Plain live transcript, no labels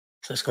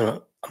So it's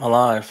gonna. I'm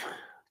alive.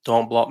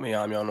 Don't block me.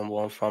 I'm your number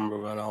one fan,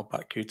 brother, and I'll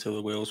back you till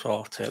the wheels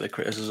fall. Take the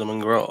criticism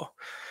and grow.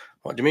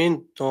 What do you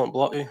mean? Don't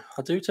block you?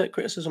 I do take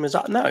criticism. Is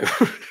that no?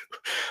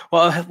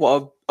 what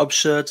a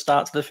absurd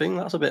start to the thing.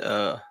 That's a bit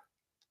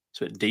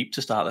it's a bit deep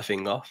to start the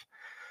thing off.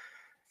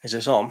 Is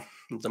this on?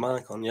 Is the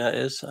mic on? Yeah, it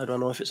is. I don't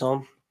know if it's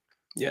on.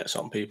 Yeah, it's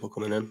on. People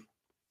coming in.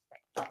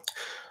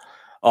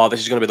 Oh,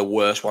 this is going to be the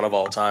worst one of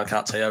all time. I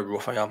can't tell you how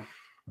rough I am,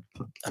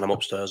 and I'm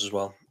upstairs as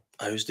well.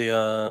 How's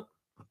the?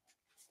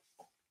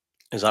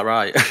 Is that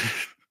right?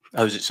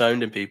 How's it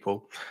sounding,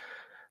 people?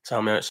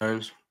 Tell me how it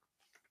sounds.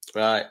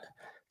 Right,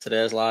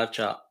 today's live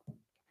chat.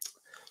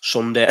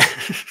 Sunday.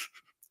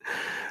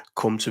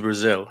 Come to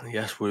Brazil.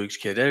 Yes, Woog's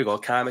kid. There we go.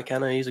 Kai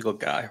McKenna, he's a good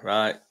guy.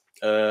 Right.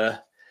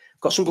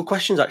 Got some good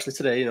questions actually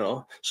today, you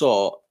know.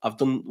 So I've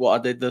done what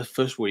I did the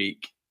first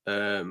week,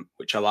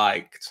 which I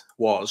liked,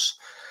 was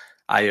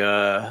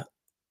I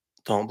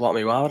don't block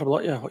me. Why would I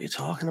block you? What are you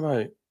talking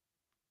about?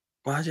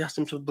 Why has he asked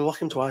him to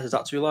block him twice? Is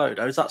that too loud?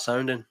 How's that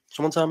sounding?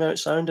 Someone tell me how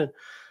it's sounding.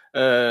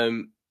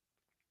 What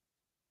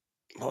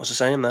was I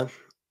saying then?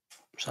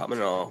 What's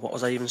happening? Or what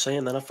was I even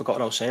saying then? I've forgotten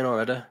what I was saying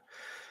already.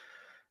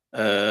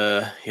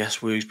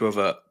 Yes, Woog's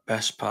brother.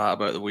 Best part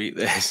about the week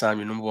this. I'm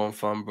your number one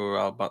fan, bro.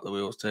 I'll back the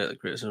wheels, take the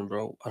criticism,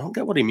 bro. I don't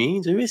get what he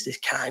means. Who is this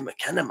Kai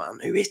McKenna, man?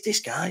 Who is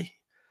this guy?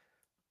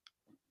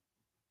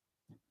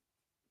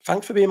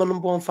 Thanks for being my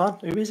number one fan.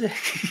 Who is he?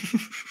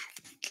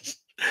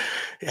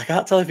 I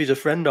can't tell if he's a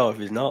friend or if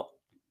he's not.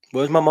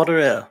 Where's my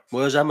moderator?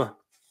 Where's Emma?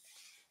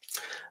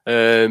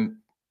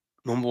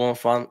 Number one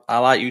fan. I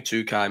like you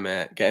too, Kai,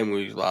 mate. Get him,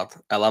 Woog's lad.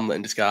 El Hamlett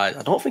in disguise.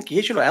 I don't think he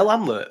is, you know. El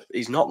Hamlett,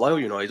 he's not loyal,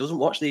 you know. He doesn't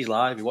watch these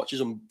live. He watches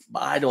them,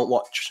 but I don't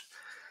watch.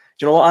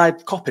 Do you know what? I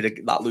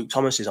copied that Luke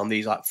Thomas is on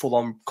these, like full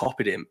on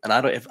copied him, and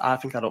I don't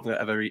think I've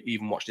ever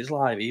even watched his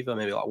live either.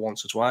 Maybe like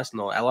once or twice.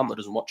 No, El Hamlet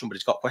doesn't watch them, but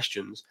he's got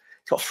questions.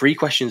 He's got 3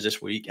 questions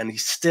this week, and he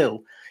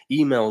still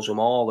emails them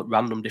all at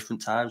random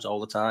different times all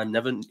the time.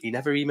 He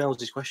never emails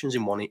his questions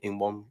in one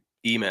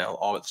email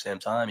or at the same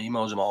time. He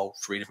emails them all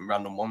 3 different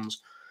random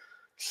ones.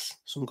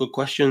 Some good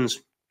questions,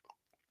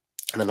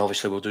 and then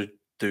obviously we'll do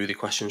the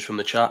questions from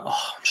the chat.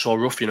 Oh, I'm so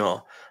rough, you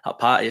know. That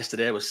party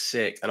yesterday was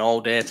sick, and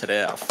all day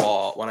today I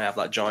thought when I have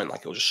that joint,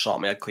 like it'll just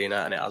sort my head clean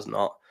out, and it has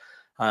not.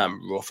 I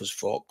am rough as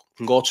fuck. It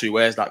can go 2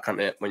 ways, that,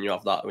 can't it? When you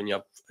have a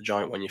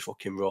joint when you're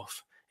fucking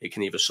rough, it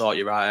can either sort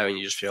you right out and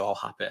you just feel all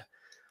happy,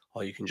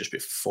 or you can just be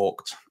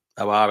fucked.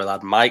 How are we,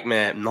 lad? Mike,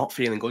 mate, not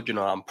feeling good, you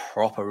know. I'm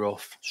proper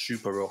rough,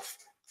 super rough,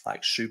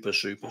 like super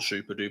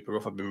duper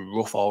rough. I've been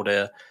rough all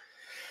day.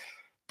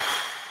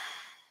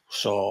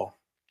 So,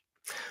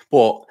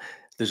 but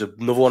there's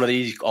another one of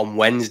these on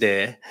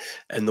Wednesday,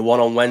 and the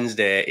one on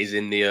Wednesday is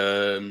in the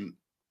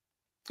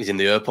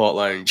airport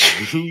lounge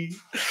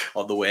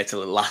on the way to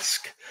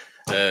Lask.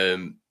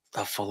 I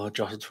followed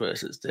Josh on Twitter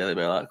since Daily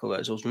Mail article about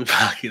his husband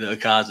parking their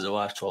cars as a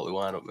wife. Totally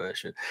wind up, mate.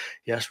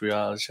 Yes, we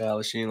are.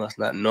 Charlie Sheen last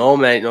night. No,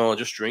 mate, no,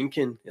 just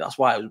drinking. That's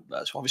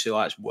obviously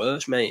why it's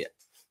worse, mate.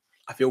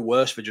 I feel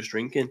worse for just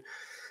drinking.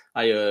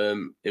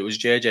 It was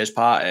JJ's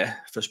party,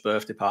 first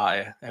birthday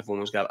party.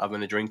 Everyone was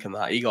having a drink and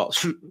that.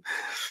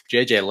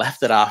 JJ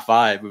left at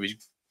 5:30 with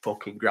his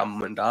fucking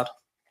grandma and dad,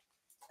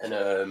 and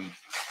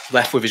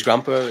left with his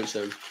grandparents,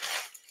 and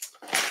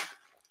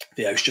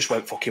the house just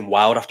went fucking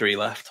wild after he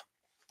left.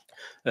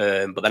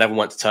 But then everyone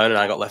went to town and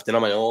I got left in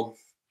on my own.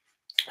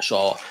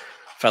 So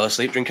fell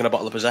asleep drinking a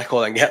bottle of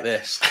Prosecco, and get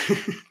this.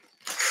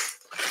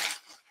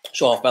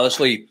 So I fell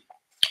asleep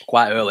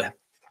quite early,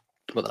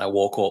 but then I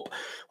woke up.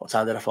 What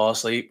time did I fall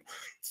asleep?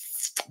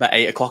 About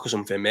 8 o'clock or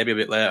something, maybe a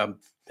bit later.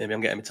 Maybe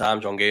I'm getting my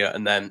times wrong here.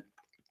 And then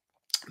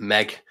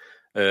Meg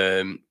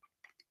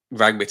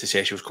rang me to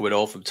say she was coming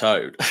home from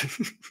town.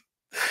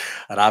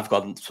 And I've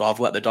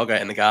let the dog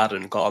out in the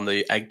garden, got on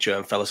the egg chair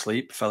and fell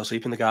asleep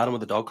in the garden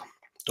with the dog.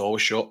 Door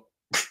was shut.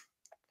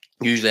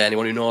 Usually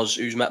anyone who knows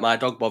who's met my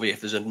dog, Bobby,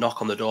 if there's a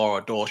knock on the door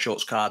or door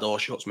shuts, car door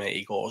shuts, mate,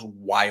 he goes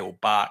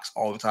wild, barks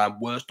all the time.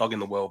 Worst dog in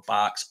the world,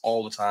 barks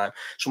all the time.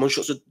 Someone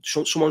shuts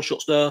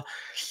the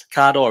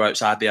car door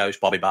outside the house,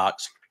 Bobby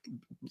barks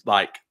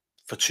like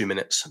for 2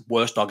 minutes.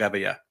 Worst dog ever,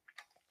 yeah.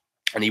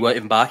 And he weren't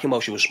even barking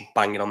while she was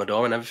banging on the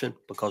door and everything,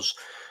 because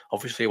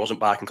obviously he wasn't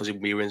barking because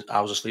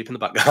I was asleep in the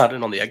back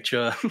garden on the egg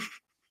chair.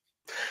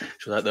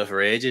 She was out there for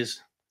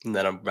ages. And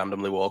then I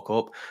randomly woke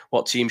up.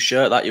 What team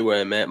shirt that you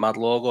wearing, mate? Mad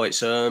logo. It's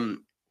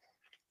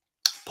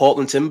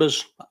Portland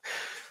Timbers.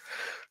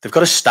 They've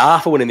got a star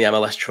for winning the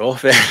MLS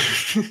trophy.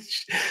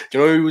 Do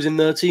you know who was in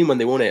their team when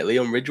they won it?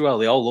 Leon Ridgewell.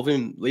 They all love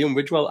him. Leon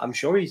Ridgewell. I'm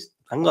sure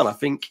I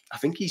think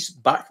he's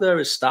back there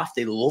as staff.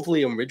 They love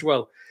Leon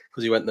Ridgewell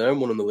because he went there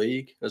and won in the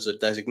league as a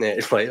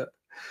designated player.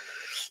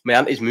 My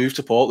auntie's moved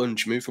to Portland.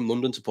 She moved from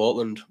London to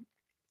Portland,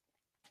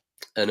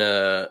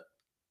 and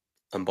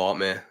bought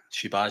me.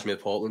 She buys me the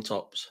Portland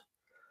tops.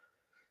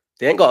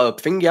 They ain't got a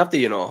thingy, have they?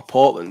 You know,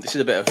 Portland. This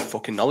is a bit of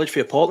fucking knowledge for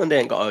you. Portland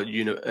ain't got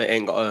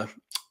a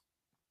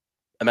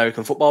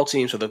American football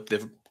team, so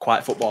they're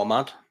quite football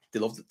mad. They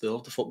love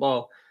the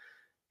football.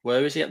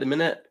 Where is he at the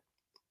minute?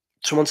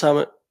 Someone tell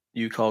me.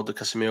 You called the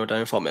Casemiro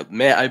down for me,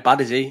 mate. How bad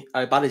is he?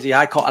 How bad is he?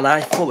 I caught, and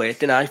I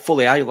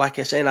fully like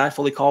I saying, I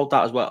fully called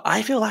that as well.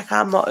 I feel like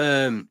I'm not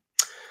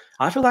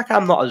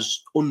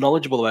as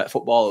unknowledgeable about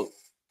football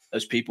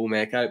as people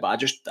make out,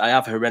 but I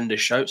have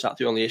horrendous shouts. That's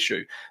the only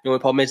issue. The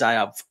only problem is I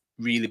have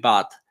really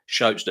bad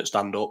shouts that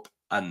stand up,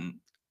 and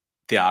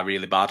they are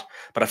really bad.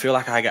 But I feel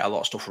like I get a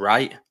lot of stuff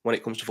right when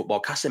it comes to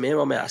football.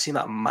 Casemiro, mate, I seen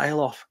that a mile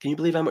off. Can you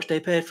believe how much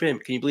they paid for him?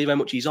 Can you believe how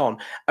much he's on?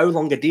 How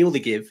long a deal they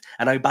give,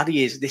 and how bad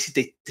he is? This is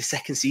the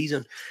second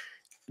season.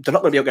 They're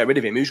not going to be able to get rid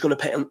of him. Who's going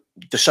to pay him?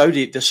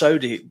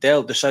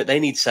 They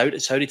need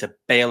Saudi to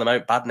bail him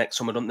out bad next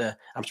summer, don't they?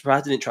 I'm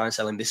surprised they didn't try and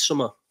sell him this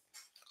summer.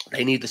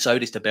 They need the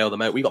Saudis to bail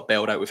them out. We got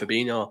bailed out with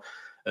Fabinho,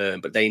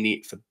 but they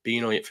need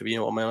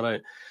Fabinho on bailed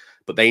out.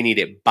 But they need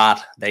it bad.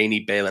 They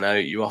need bailing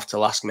out. You have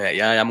to ask, mate.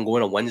 Yeah, I'm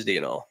going on Wednesday,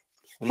 you know.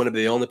 I'm going to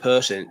be the only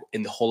person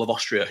in the whole of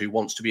Austria who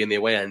wants to be in the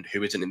away end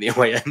who isn't in the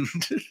away end.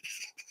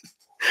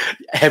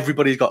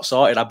 Everybody's got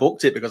sorted. I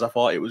booked it because I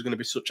thought it was going to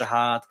be such a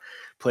hard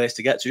place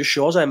to get to. It just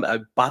shows them how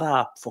bad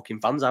our fucking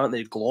fans are, aren't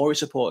they? Glory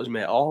supporters,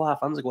 mate. All our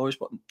fans are glory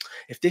supporters.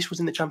 If this was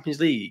in the Champions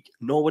League,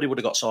 nobody would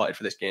have got sorted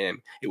for this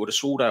game. It would have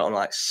sold out on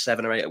like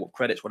 7 or 8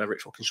 credits, whatever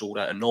it fucking sold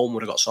out, and no one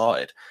would have got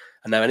sorted.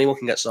 And now anyone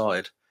can get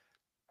sorted.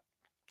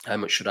 How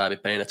much should I be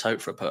paying a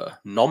tout for a pair?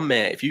 None,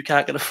 mate. If you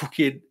can't get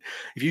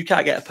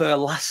a pair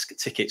of last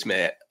tickets,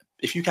 mate,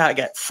 if you can't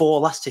get 4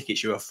 last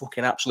tickets, you're a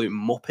fucking absolute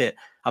muppet.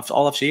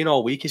 All I've seen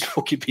all week is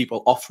fucking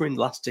people offering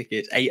last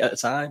tickets 8 at a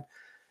time.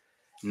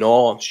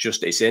 No,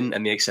 it's in,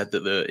 and they said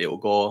that it'll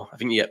go. I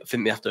think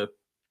they have to.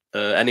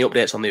 Any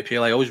updates on the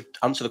appeal? I always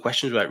answer the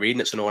questions without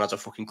reading it, so no one has a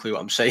fucking clue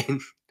what I'm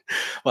saying.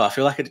 Well, I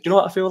feel like you know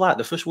what I feel like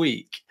the first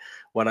week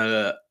when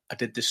I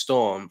did this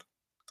Storm.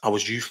 I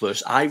was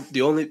useless.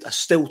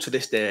 Still to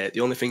this day,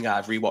 the only thing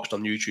I've rewatched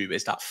on YouTube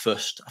is that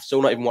first. I've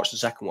still not even watched the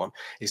second one.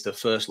 Is the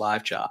first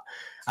live chat,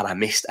 and I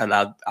missed. And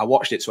I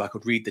watched it so I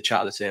could read the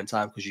chat at the same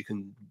time because you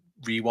can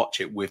rewatch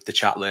it with the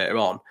chat later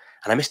on.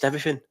 And I missed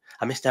everything.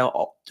 I missed out.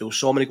 There were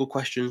so many good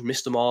questions.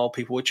 Missed them all.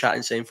 People were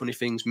chatting, saying funny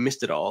things.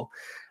 Missed it all.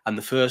 And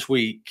the first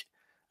week,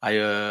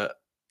 then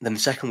the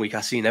second week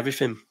I seen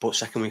everything. But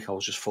second week I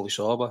was just fully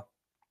sober.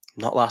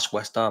 Not last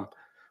West Ham.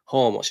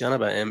 Home, what's he on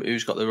about him?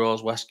 Who's got the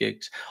Rose West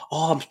gigs?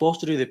 Oh, I'm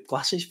supposed to do the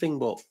glasses thing,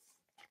 but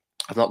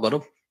I've not got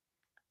them.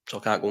 So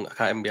I can't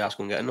even be asked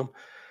on getting them.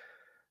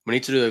 We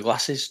need to do the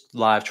glasses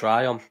live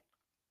try on.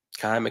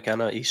 Kai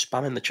McKenna, he's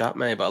spamming the chat,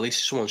 mate, but at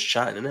least someone's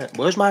chatting, innit?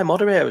 Where's my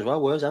moderator as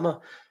well? Where's Emma?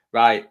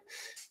 Right,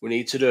 we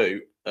need to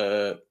do...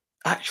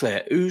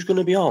 actually, who's going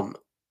to be on?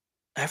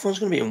 Everyone's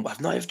going to be in...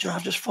 I've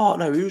just thought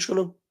now, who's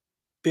going to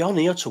be on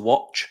here to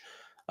watch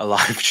a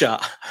live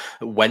chat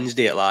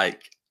Wednesday at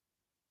like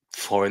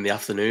 4 in the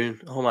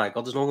afternoon? Oh my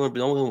god, there's no one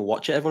going to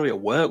watch it. Everyone will be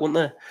at work, wouldn't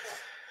they?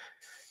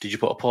 Did you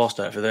put a post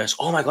out for this?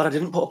 Oh my god, I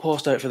didn't put a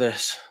post out for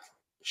this.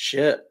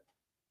 Shit.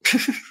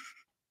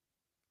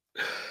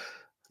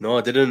 No,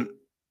 I didn't.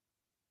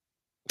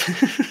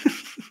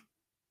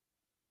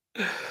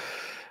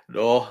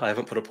 No, I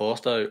haven't put a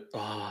post out.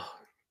 Oh.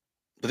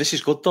 But this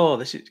is good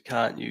though.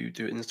 Can't you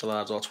do it Insta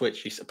Lives or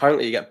Twitch?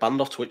 Apparently you get banned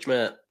off Twitch,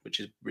 mate, which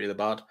is really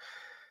bad.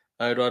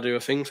 How do I do a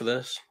thing for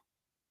this?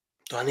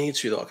 Do I need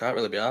to though? I can't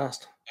really be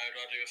asked.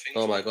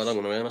 Oh my god, I'm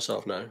going to wear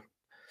myself now.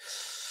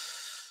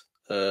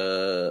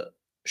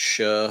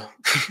 Sure.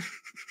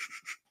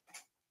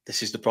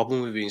 This is the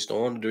problem with being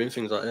stoned, doing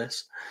things like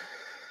this.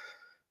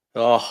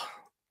 Oh,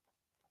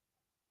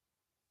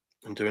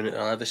 I'm doing it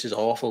now. This is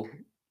awful.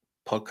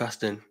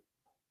 Podcasting.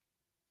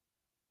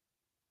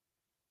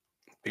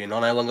 Being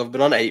on, how long have I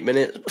been on? 8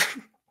 minutes.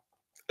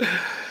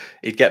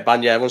 He'd get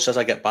banned. Yeah, everyone says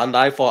I get banned.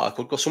 I thought I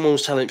could go. Someone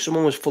was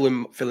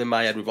filling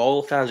my head with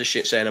all kinds of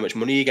shit, saying how much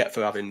money you get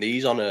for having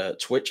these on a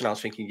Twitch, and I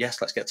was thinking,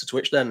 yes, let's get to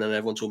Twitch then. And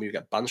everyone told me you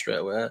get banned straight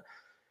away.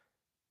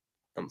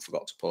 And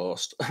forgot to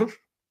post.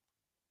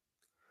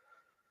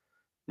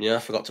 Yeah, I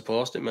forgot to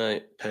post it,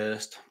 mate.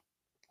 Paste.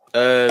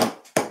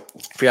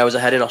 3 hours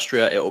ahead in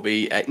Austria. It'll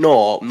be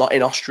no, not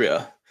in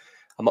Austria.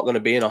 I'm not going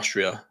to be in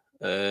Austria.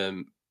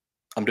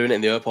 I'm doing it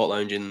in the airport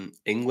lounge in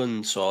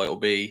England, so it'll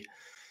be.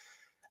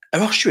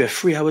 Are Austria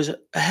 3 hours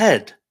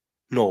ahead?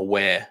 No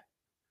way.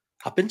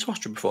 I've been to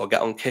Austria before. I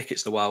get on Kick.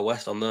 It's the Wild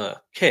West on there.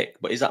 Kick,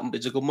 but is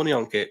it good money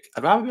on Kick?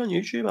 I'd rather be on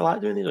YouTube. I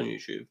like doing these on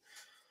YouTube.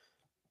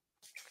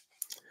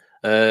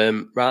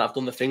 Right, I've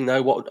done the thing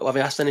now. What have I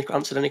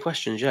answered any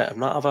questions yet? I've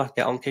not ever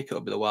get on Kick.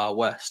 It'll be the Wild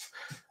West.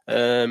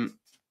 I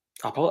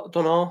don't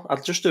know.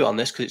 I'll just do it on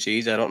this because it's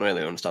easy. I don't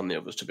really understand the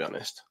others, to be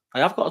honest. I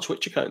have got a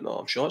Twitch account though.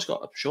 I'm sure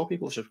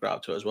people have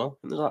subscribed to it as well.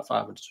 And there's like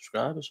 500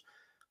 subscribers.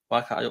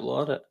 Why can't I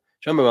upload it?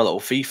 Do you remember my little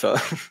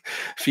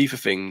FIFA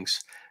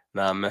things?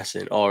 Nah, I'm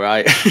messing. All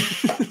right.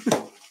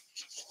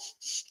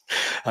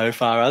 How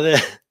far are they?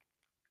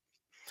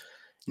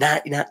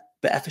 99.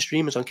 But for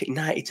streamers on Kick,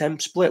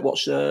 90-10 split.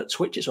 What's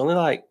Twitch? It's only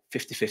like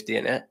 50-50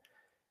 in it.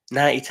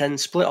 90-10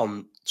 split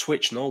on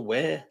Twitch. No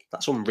way.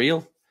 That's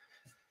unreal.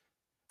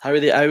 How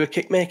are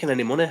Kick making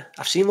any money?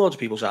 I've seen loads of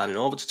people signing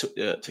over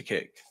to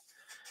Kick.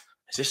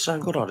 Does this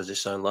sound good or does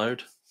this sound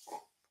loud?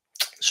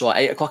 So at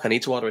 8 o'clock, I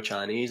need to order a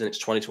Chinese, and it's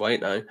 20 to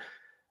 8 now.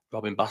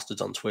 Robbing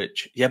bastards on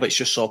Twitch. Yeah, but it's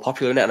just so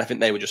popular, innit? And I think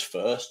they were just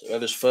first.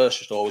 Whoever's first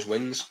just always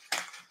wins.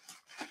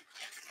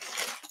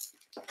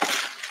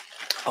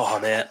 Oh,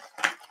 mate.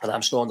 And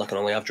I'm stoned. I can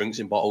only have drinks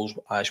in bottles,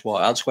 ice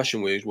water. Answer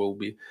question weeks will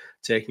be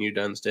taking you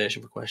down the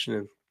station for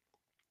questioning.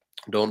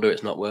 Don't do it.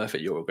 It's not worth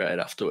it. You'll regret it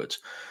afterwards.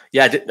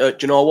 Yeah, do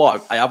you know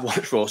what? I have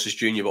watched Roses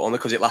Jr., but only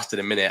because it lasted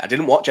a minute. I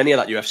didn't watch any of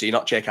that UFC,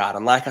 not check out.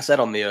 And like I said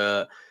on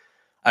the,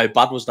 how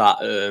bad was that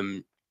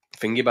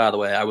thingy, by the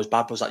way? How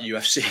bad was that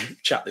UFC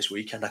chat this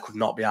weekend? I could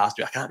not be asked.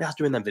 I can't be asked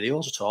doing them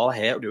videos at all. I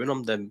hate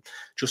doing them.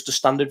 Just the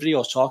standard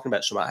videos talking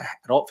about something. I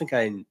don't think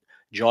I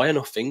enjoy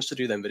enough things to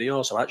do them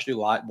videos. I actually do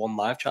like one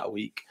live chat a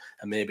week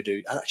and maybe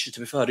do. Actually, to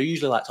be fair, I do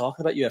usually like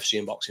talking about UFC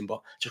and boxing,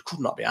 but just could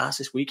not be asked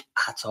this week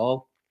at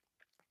all.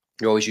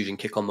 You're always using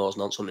Kick on those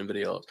non-something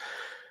videos.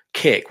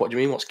 Kick? What do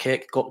you mean? What's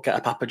Kick? Go get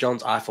a Papa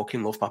John's. I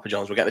fucking love Papa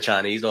John's. We'll get the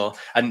Chinese though.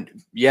 And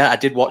yeah, I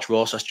did watch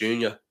Rosas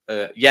Jr.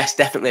 Yes,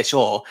 definitely.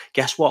 So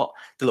guess what?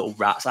 The little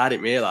rats. I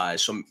didn't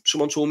realise.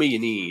 Someone told me you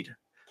need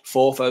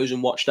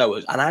 4,000 watch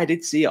hours, and I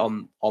did see it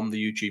on the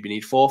YouTube. You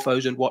need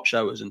 4,000 watch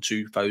hours and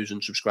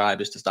 2,000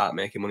 subscribers to start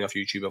making money off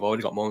YouTube. I've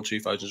already got more than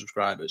 2,000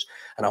 subscribers,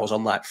 and I was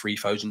on like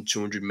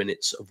 3,200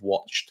 minutes of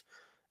watched.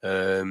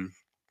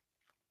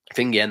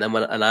 Thingy, and then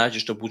I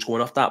just was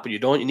going off that, but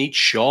you need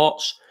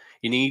shorts.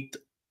 You need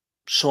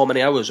so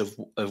many hours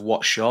of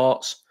watch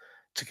shorts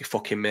to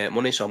fucking make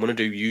money. So I'm gonna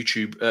do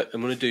YouTube.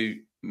 I'm gonna do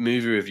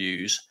movie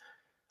reviews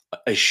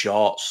as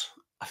shorts.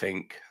 I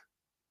think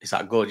is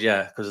that good?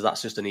 Yeah, because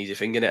that's just an easy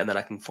thing in it, and then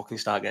I can fucking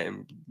start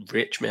getting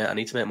rich, mate. I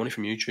need to make money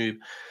from YouTube.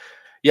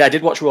 Yeah, I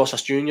did watch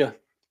Rosas Jr.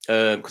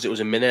 Because it was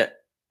a minute.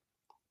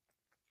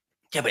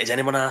 Yeah, but has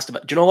anyone asked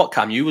about? Do you know what,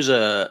 Cam? You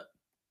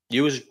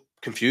was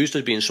confused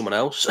as being someone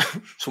else.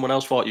 Someone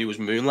else thought you was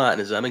moonlighting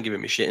as them and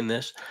giving me shit in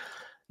this.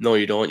 No,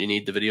 you don't. You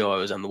need the video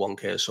hours and the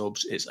 1K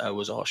subs. It's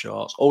hours or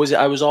shorts. Oh, is it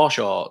hours or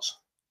shorts?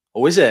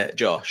 Oh, is it,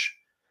 Josh?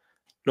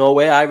 No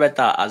way. I read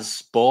that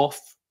as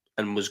both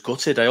and was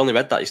gutted. I only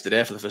read that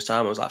yesterday for the first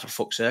time. I was like, for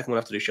fuck's sake, I'm going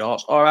to have to do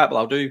shorts. All right, well,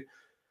 I'll do.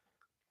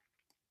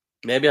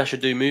 Maybe I should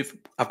do move.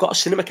 I've got a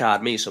cinema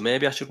card, me, so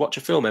maybe I should watch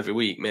a film every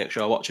week, make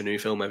sure I watch a new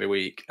film every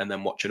week, and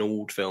then watch an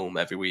old film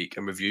every week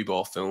and review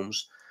both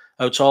films.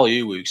 How tall are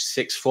you, Luke?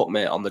 6 foot,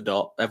 mate, on the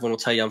dot. Everyone will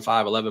tell you I'm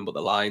 5'11", but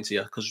they're lying to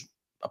you. Because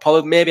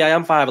maybe I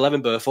am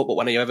 5'11" barefoot, but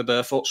when are you ever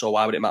barefoot? So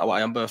why would it matter what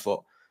I am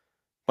barefoot?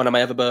 When am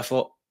I ever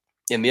barefoot?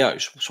 In the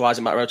house. So why does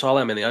it matter how tall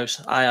I am in the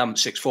house? I am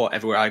 6 foot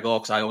everywhere I go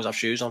because I always have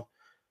shoes on.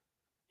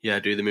 Yeah,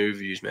 do the movie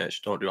reviews, mate.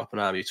 Just don't do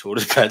Oppenheimer. You told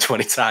us about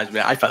 20 times,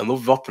 mate. I fell in love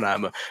with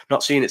Oppenheimer.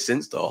 Not seen it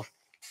since, though.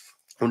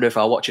 I wonder if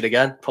I'll watch it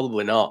again.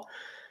 Probably not.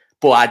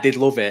 But I did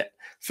love it.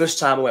 First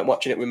time I went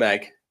watching it with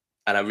Meg,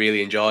 and I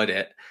really enjoyed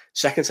it.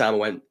 Second time I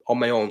went on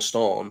my own,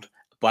 stoned,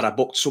 but I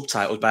booked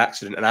subtitles by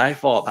accident, and I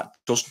thought that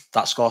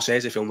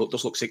Scorsese film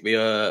does look sick.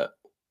 The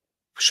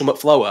Summit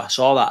Flower. I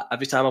saw that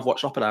every time I've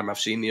watched Oppenheimer. I've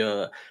seen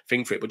the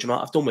thing for it. But you know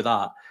what I've done with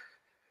that?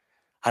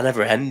 I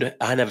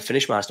never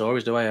finish my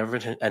stories, do I?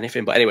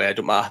 Anything. But anyway, it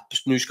don't matter.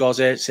 New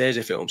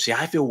Scorsese film. See,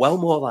 I feel well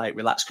more like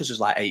relaxed because there's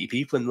like 80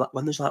 people, and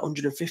when there's like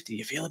 150,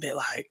 you feel a bit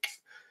like,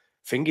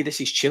 thingy,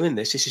 this is chilling.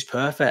 This is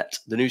perfect.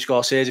 The new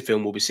Scorsese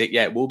film will be sick.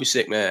 Yeah, it will be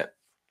sick, mate.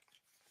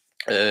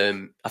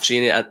 I've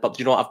seen it, but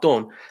you know what I've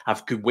done?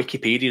 I've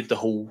Wikipedia'd the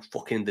whole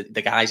fucking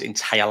the guy's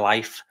entire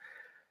life.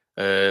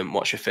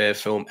 What's your favourite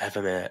film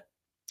ever, mate?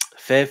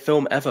 Favourite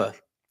film ever?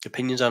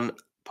 Opinions on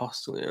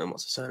possibly.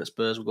 What's the saying?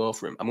 Spurs will go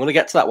for him. I'm going to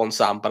get to that one,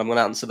 Sam, but I'm going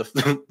to answer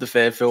the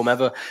favourite film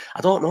ever.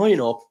 I don't know, you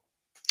know.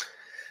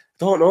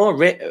 Don't know.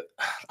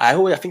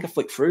 I think I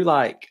flicked through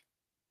like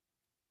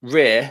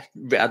Ray.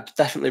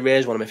 Definitely Ray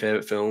is one of my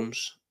favourite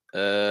films.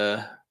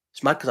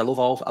 It's mad because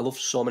I love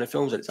so many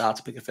films that it's hard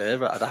to pick a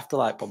favourite. I'd have to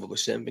like probably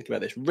sit and think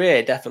about this.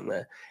 Ray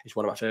definitely is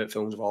one of my favourite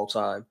films of all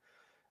time.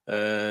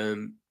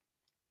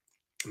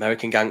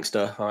 American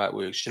Gangster. All right,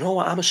 Woogs. You know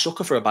what? I'm a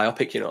sucker for a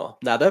biopic, you know.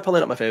 Now, they're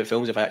probably not my favourite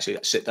films if I actually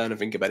sit down and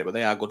think about it, but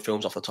they are good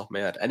films off the top of my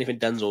head. Anything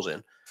Denzel's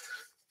in.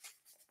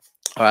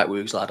 All right,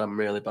 Woogs, lad, I'm a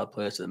really bad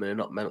place at the minute.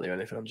 Not mentally or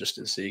anything. I'm just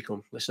in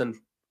Seacombe. Listen,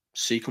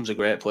 Seacombe's a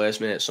great place,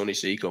 mate. Sunny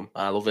Seacombe.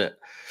 I love it.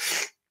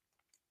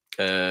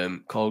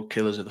 Cold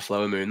Killers of the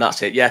Flower Moon.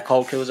 That's it. Yeah,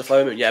 Cold Killers of the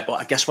Flower Moon. Yeah, but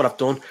I guess what I've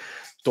done,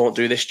 don't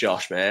do this,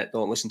 Josh, mate.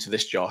 Don't listen to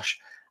this, Josh.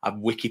 I've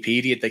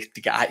Wikipedia'd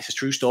the guy. It's a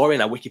true story,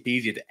 and I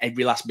Wikipedia'd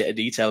every last bit of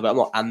detail about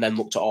it, and then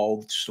looked at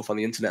all the stuff on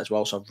the internet as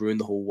well. So I've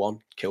ruined the whole one.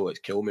 It's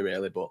killed me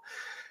really, but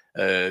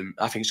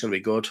I think it's going to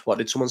be good. What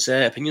did someone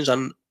say? Opinions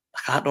on?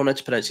 I don't know how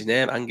to pronounce his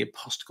name. Angie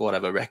Postico,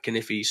 whatever. Reckon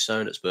if he's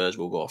sound at Spurs,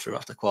 we'll go for him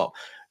after Klopp.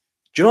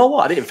 Do you know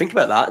what? I didn't think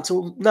about that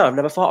until no. I've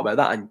never thought about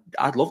that, and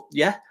I'd love.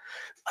 Yeah,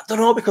 I don't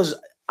know because.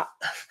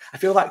 I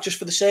feel like just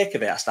for the sake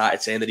of it, I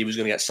started saying that he was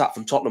going to get sacked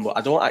from Tottenham, but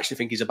I don't actually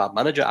think he's a bad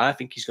manager. I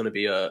think he's going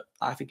to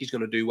I think he's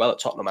going to do well at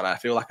Tottenham, and I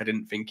feel like I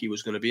didn't think he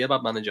was going to be a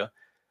bad manager.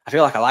 I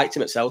feel like I liked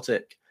him at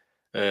Celtic,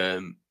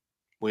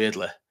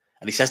 weirdly,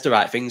 and he says the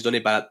right things, doesn't he?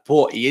 But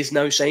he is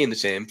now saying the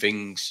same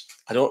things.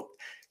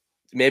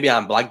 Maybe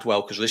I'm blagged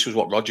well because this was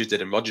what Rodgers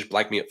did, and Rodgers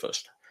blagged me at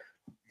first.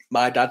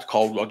 My dad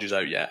called Rodgers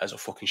out, as a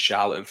fucking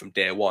charlatan from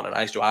day one, and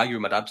I used to argue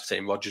with my dad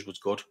saying Rodgers was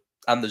good.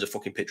 And there's a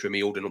fucking picture of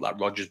me holding up that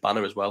Rodgers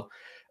banner as well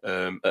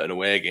at an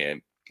away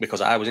game, because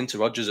I was into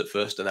Rodgers at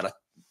first, and then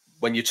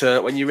when you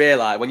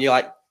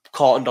like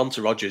caught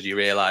onto Rodgers, you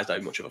realise how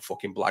much of a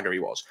fucking blagger he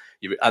was.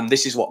 And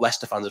this is what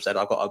Leicester fans have said.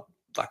 I've got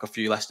a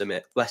few Leicester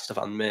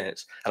fan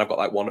mates, and I've got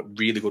like one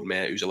really good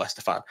mate who's a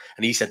Leicester fan,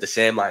 and he said the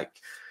same. Like,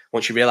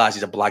 once you realise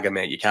he's a blagger,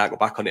 mate, you can't go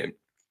back on him.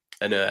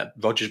 And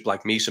Rodgers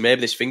blagged me, so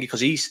maybe this thing, because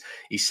he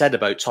said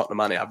about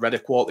Tottenham, and I've read a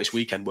quote this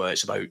weekend where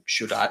it's about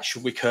should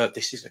we curve?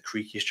 This is the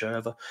creakiest chair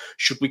ever.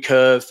 Should we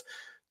curve?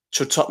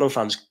 So Tottenham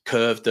fans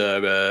curved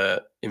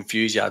their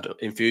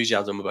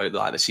enthusiasm about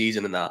like the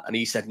season and that, and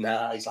he said,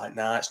 "Nah," he's like,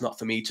 "Nah, it's not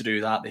for me to do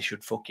that. They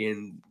should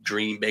fucking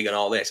dream big and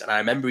all this." And I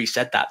remember he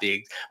said that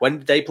when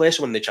they play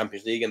someone in the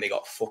Champions League and they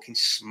got fucking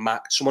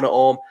smacked. Someone at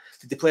home,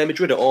 did they play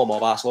Madrid at home or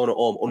Barcelona at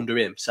home under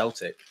him,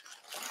 Celtic?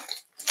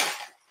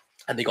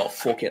 And they got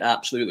fucking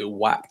absolutely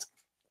whacked.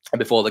 And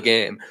before the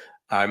game,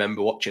 I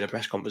remember watching a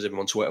press conference of him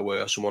on Twitter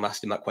where someone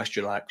asked him that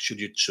question, like, should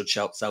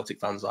Celtic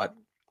fans like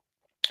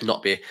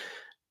not be,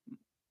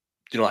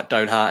 like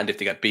downhearted if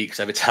they get beat? Because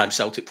every time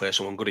Celtic play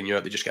someone good in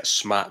Europe, they just get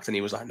smacked. And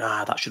he was like,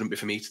 "Nah, that shouldn't be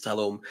for me to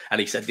tell them." And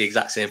he said the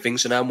exact same thing.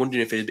 So now I'm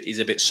wondering if he's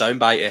a bit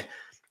soundbitey and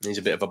he's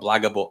a bit of a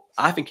blagger. But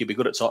I think he'd be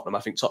good at Tottenham.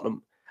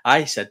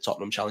 I said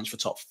Tottenham challenge for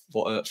top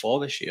four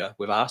this year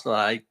with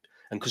Arsenal.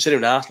 And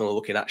considering Arsenal are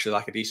looking actually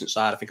like a decent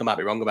side, I think I might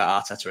be wrong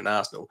about Arteta and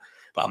Arsenal,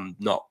 but I'm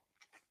not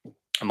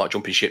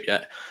jumping ship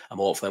yet. I'm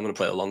going to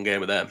play a long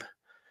game with them.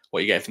 What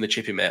are you getting from the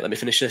chippy, mate? Let me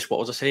finish this. What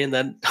was I saying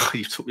then?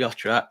 You took me off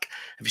track.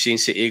 Have you seen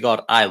City of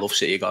God? I love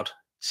City of God.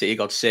 City of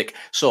God's sick.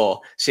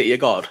 So, City of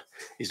God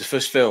is the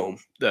first film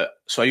that...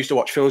 So, I used to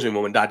watch films with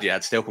mum and dad. Yeah,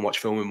 I'd stay up and watch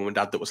films with mum and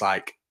dad that was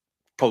like,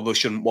 probably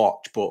shouldn't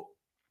watch, but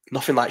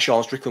nothing like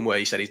Sean Strickland where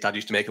he said his dad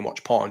used to make him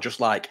watch porn. Just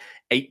like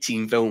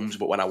 18 films,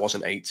 but when I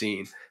wasn't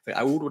 18. Like,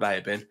 how old would I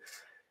have been?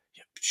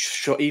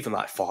 Even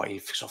like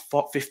 14, so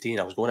 15,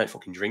 I was going out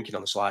fucking drinking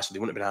on the sly, so they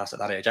wouldn't have been asked at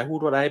that age. How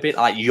old would I have been?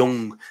 Like,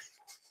 young.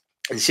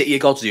 And City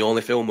of God's the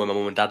only film where my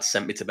mum and dad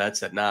sent me to bed,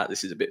 said, "Nah,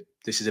 this is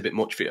a bit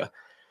much for you."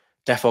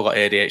 Defo got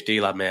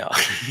ADHD, lad, mate.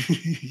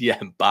 Yeah,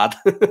 bad.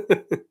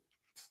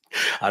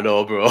 I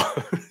know, bro.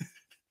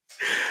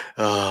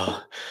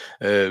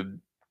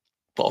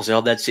 But also,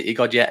 on Dead City of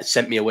God, yeah,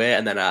 sent me away,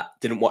 and then I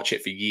didn't watch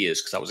it for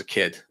years because I was a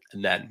kid,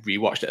 and then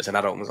rewatched it as an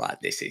adult and was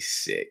like, "This is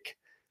sick."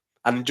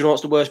 And do you know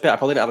what's the worst bit? I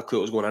probably didn't have a clue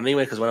what was going on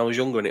anyway, because when I was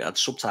younger and it had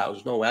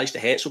subtitles, no way. I used to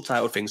hate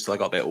subtitled things till I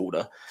got a bit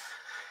older.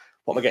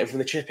 What am I getting from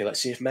the chippy? Let's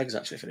see if Meg's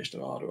actually finished her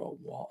order or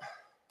what.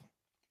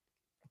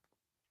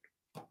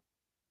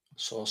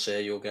 So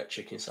say you'll get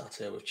chicken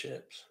satay with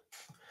chips.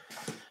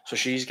 So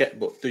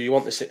but do you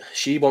want this?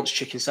 She wants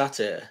chicken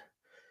satay.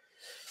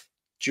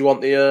 Do you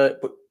want the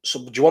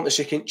do you want the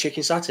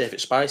chicken satay if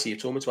it's spicy? You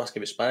told me to ask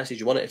if it's spicy. Do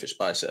you want it if it's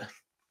spicy?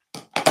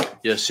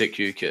 You're sick,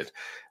 you kid.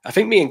 I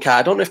think me and Kai,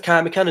 I don't know if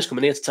Kai McKenna's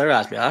coming here to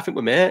terrorise me. I think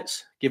we're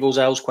mates. Give us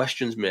Els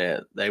questions, mate.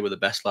 They were the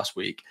best last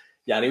week.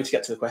 Yeah, I need to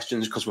get to the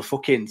questions because we're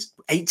fucking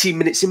 18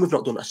 minutes in. We've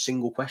not done a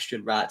single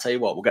question. Right, tell you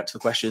what, we'll get to the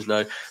questions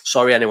now.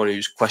 Sorry, anyone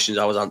whose questions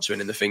I was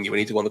answering in the thingy. We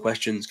need to go on the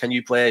questions. Can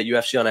you play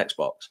UFC on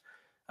Xbox?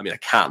 I mean, I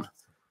can.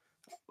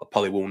 I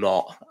probably will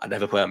not. I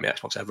never play on my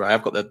Xbox ever.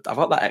 I've got that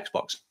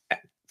Xbox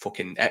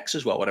fucking X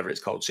as well, whatever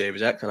it's called,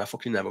 Series X, and I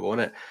fucking never go on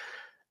it.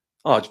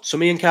 Oh, so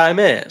me and Kai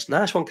mates.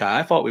 Nice one, Kai.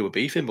 I thought we were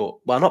beefing,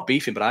 not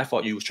beefing, but I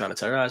thought you was trying to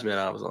terrorise me, and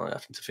I was like,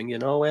 having to think,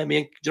 no way, do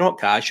you know what,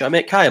 Kai? Should I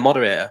make Kai a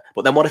moderator?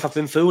 But then what if I've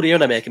been fooled here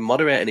and I make him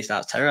moderator and he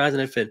starts terrorising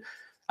everything?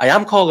 I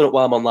am calling up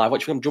while I'm on live. What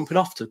do you think I'm jumping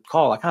off to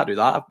call? I can't do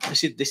that.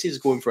 This is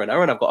going for an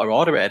hour and I've got to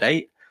order it at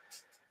 8.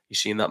 You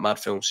seen that mad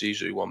film,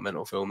 Sisu, one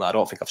mental film? That I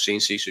don't think I've seen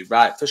Sisu.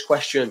 Right, first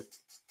question,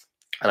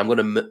 and I'm going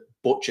to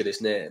butcher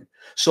this name.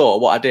 So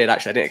what I did,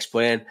 actually, I didn't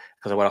explain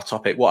because I went off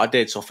topic. What I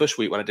did, so first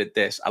week when I did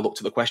this, I looked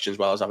at the questions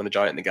while I was having a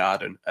joint in the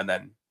garden and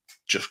then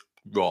just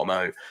wrote them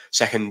out.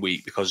 Second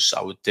week, because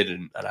I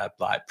didn't, and I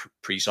like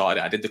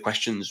pre-sorted it, I did the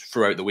questions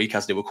throughout the week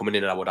as they were coming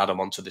in and I would add them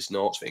onto this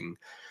notes thing.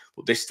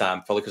 But this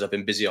time, probably because I've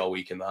been busy all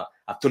week and that,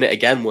 I've done it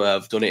again where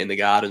I've done it in the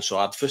garden. So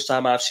the first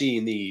time I've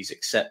seen these,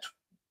 except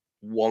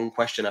one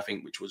question, I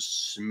think, which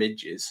was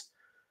smidges,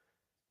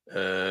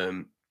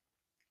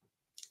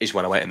 is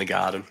when I went in the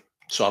garden.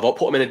 So I've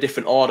put them in a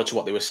different order to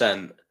what they were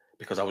sent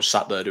because I was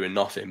sat there doing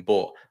nothing,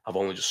 but I've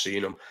only just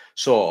seen them.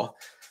 So,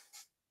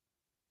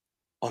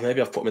 or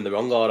maybe I've put them in the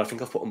wrong order. I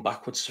think I've put them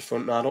backwards to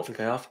front. No, I don't think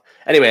I have.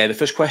 Anyway, the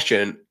first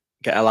question,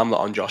 get a Hamlett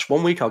on, Josh.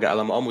 1 week I'll get a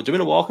Hamlett on. We're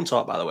doing a walk and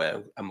talk, by the way,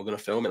 and we're going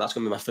to film it. That's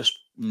going to be my first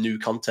new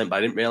content, but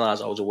I didn't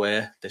realise I was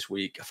away this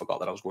week. I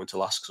forgot that I was going to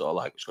Lask, so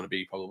it's going to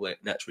be probably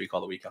next week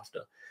or the week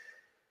after.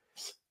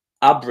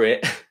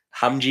 Abrit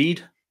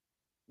Hamjeed.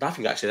 I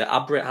think actually that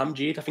Abrit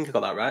Hamjeed, I think I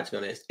got that right, to be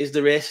honest. Is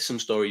the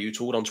racism story you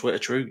told on Twitter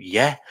true?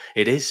 Yeah,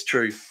 it is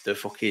true. The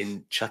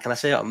fucking, can I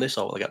say it on this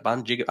or will I get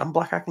banned? I'm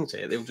black, I can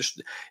say it. They'll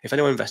just, if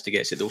anyone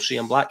investigates it, they'll see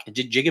I'm black.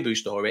 Jigaboo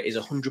story is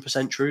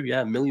 100% true.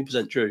 Yeah,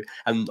 1,000,000% true.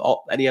 And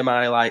any of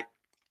my,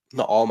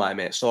 not all my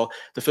mates. So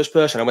the first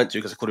person I went to,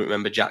 because I couldn't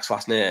remember Jack's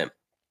last name,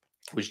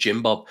 was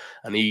Jim Bob.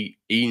 And he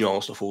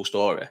knows the full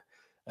story.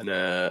 And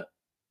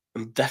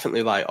I'm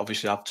definitely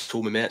obviously I've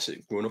told my mates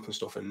growing up and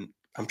stuff, and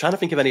I'm trying to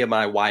think of any of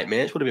my white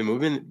mates would have been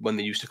moving when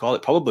they used to call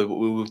it. Probably, but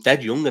we were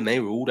dead young and they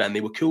were older and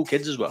they were cool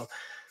kids as well.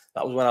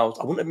 That was when I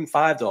wouldn't have been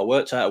 5 though. I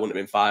worked out I wouldn't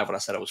have been 5 when I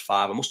said I was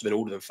 5. I must have been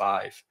older than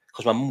 5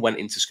 because my mum went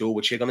into school.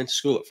 Would she had gone into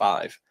school at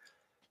 5?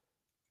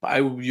 But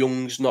how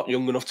young's not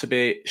young enough to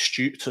be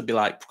stupid, to be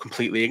like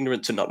completely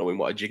ignorant to not knowing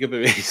what a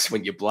jigaboo is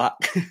when you're black.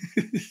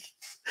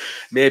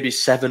 Maybe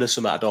 7 or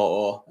something, I don't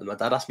know. And my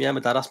dad asked me,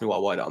 what I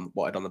wanted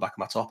on the back of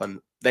my top. And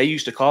they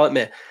used to call it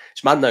me.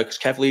 It's mad now because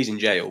Kev Lee's in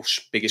jail,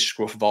 biggest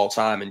scruff of all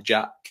time. And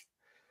Jack,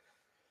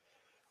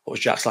 what was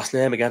Jack's last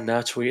name again now?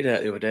 I tweeted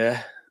it the other day.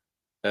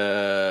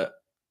 I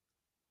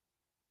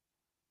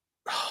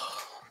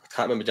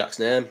can't remember Jack's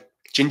name.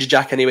 Ginger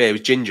Jack, anyway. It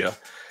was Ginger.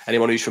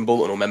 Anyone who's from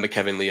Bolton will remember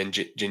Kevin Lee and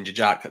Ginger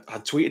Jack. I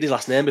tweeted his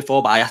last name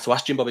before, but I had to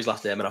ask Jim Bobby's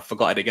last name and I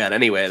forgot it again.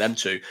 Anyway, them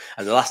two.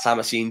 And the last time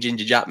I seen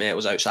Ginger Jack, mate,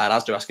 was outside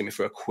Asda asking me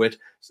for a quid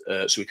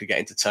so we could get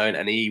into town.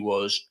 And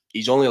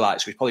he's only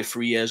like, so he's probably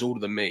 3 years older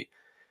than me.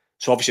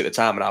 So obviously at the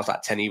time when I was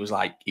like 10, he would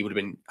have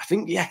been, I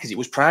think, yeah, because it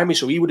was primary.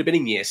 So he would have been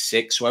in year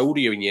 6. So how old are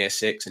you in year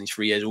 6? And he's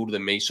 3 years older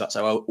than me. So that's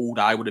how old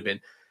I would have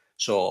been.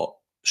 So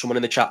someone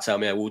in the chat tell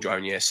me how old you are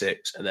in year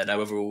 6, and then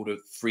however old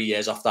 3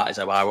 years off that is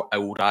how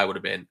old I would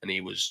have been, and he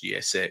was year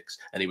 6,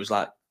 and he was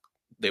like,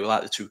 they were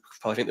like the two.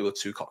 I think they were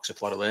two cocks of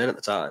Florida Lane at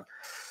the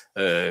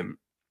time.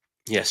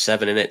 Yeah,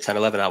 7 in it, 10,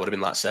 11. I would have been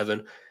like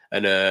 7,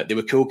 and they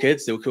were cool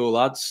kids, they were cool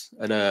lads,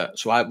 and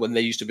so when they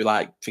used to be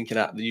like thinking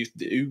that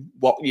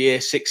what year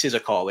 6s are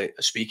calling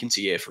it, speaking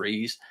to year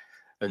 3s.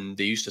 And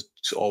they used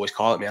to always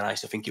call it me, and I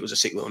used to think it was a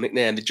sick little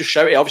nickname. They'd just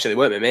shout it. Obviously, they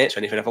weren't my mates or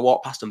anything. If I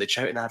walked past them, they'd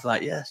shout it, and I'd be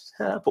like, yes,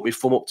 put my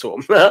thumb up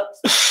to them.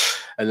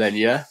 And then,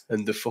 yeah,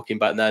 and the fucking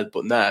back there.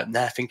 But nah,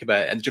 think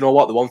about it. And do you know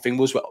what? The one thing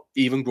was,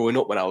 even growing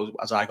up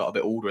as I got a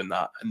bit older and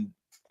that, and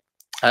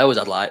I always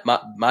had like,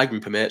 my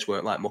group of mates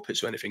weren't like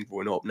Muppets or anything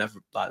growing up.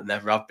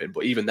 Never have been.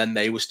 But even then,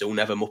 they were still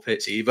never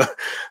Muppets either.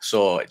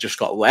 So it just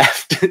got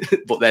left.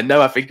 But then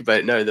now I think about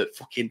it now that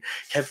fucking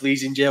Kev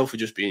Lee's in jail for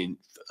just being,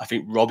 I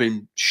think,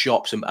 robbing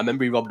shops. And I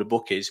remember he robbed a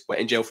bookies,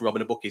 went in jail for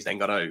robbing a bookies, then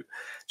got out.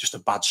 Just a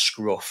bad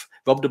scruff.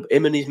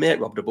 Him and his mate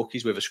robbed a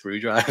bookies with a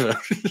screwdriver.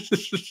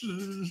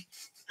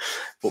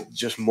 But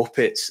just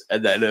Muppets.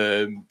 And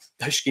then,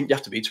 how skint you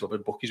have to be to rob a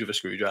bookies with a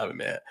screwdriver,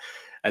 mate?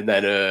 And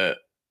then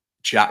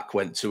Jack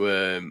was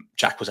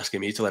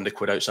asking me to lend a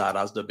quid outside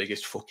as the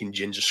biggest fucking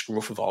ginger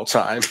scruff of all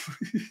time.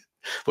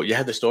 But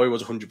yeah, the story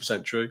was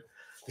 100% true.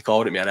 They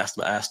called it me and I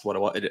asked what I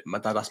wanted. My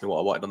dad asked me what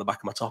I wanted on the back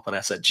of my top, and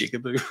I said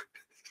jigaboo.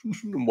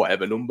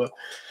 Whatever number.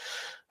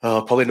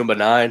 Probably number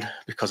 9,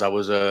 because I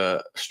was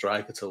a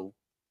striker till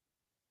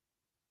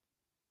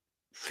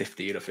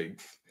 15, I think.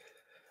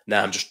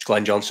 Now I'm just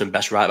Glenn Johnson,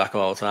 best right back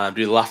of all time.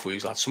 Do the laugh with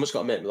you, lads. Someone's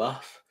got to make me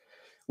laugh.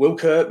 Will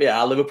Kirkby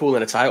at Liverpool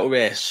in a title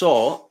race.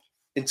 So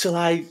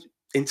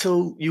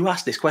until you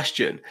asked this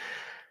question,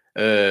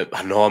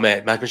 I know,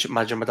 mate.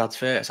 Imagine my dad's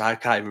face. I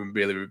can't even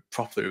really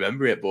properly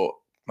remember it, but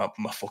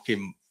my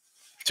fucking.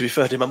 To be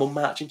fair, did my mum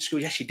march into school?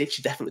 Yes, she did.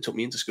 She definitely took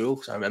me into school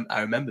because I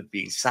remember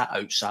being sat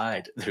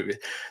outside.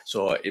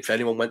 So if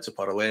anyone went to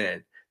Potter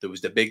Lane, there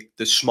was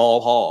the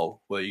small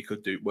hall where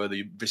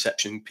the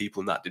reception people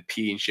and that did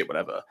pee and shit,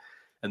 whatever.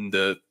 And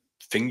the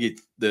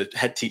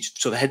head teacher,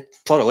 so the head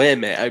Potter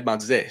Lane, mate, how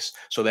bad's this?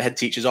 So the head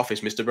teacher's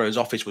office, Mr. Brown's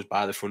office, was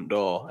by the front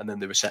door, and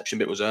then the reception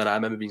bit was there. And I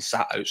remember being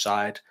sat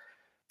outside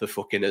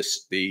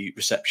the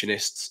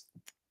receptionist's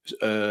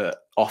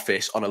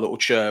office on a little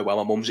chair while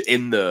my mum's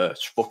in there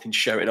fucking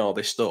shouting all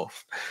this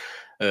stuff.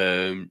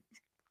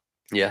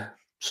 Yeah,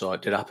 so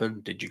it did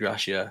happen. Did you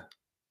grass? Yeah.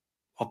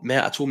 Oh,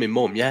 mate, I told my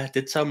mum. Yeah, I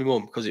did tell my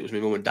mum because it was my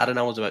mum and dad, and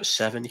I was about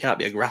 7. You can't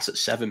be a grass at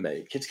 7,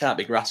 mate. Kids can't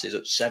be grasses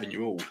at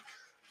 7-year-old.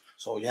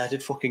 So yeah, I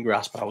did fucking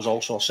grass, but I was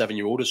also a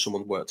 7-year-old, as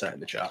someone worked out in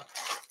the chat.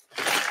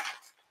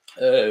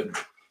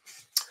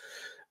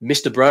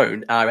 Mr.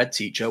 Brown, our head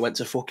teacher, went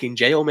to fucking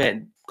jail,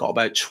 mate. Got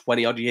about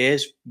 20 odd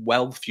years,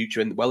 well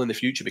in the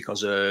future,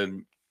 because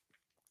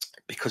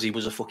he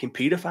was a fucking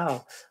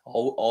paedophile.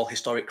 All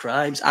historic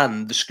crimes.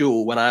 And the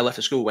school, when I left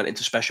the school, went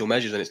into special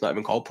measures, and it's not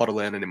even called Potter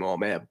Lane anymore,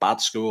 mate. A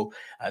bad school,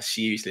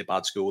 seriously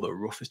bad school, the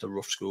roughest of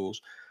rough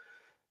schools.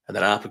 And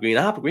then Harper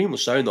Green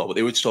was sound though, but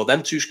they would so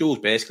them two schools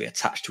basically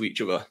attached to each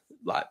other,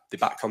 like they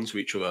backed onto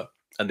each other.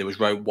 And there was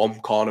round one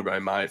corner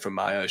from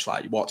my house.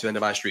 Like you walk to the end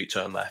of my street,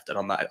 turn left, and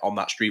on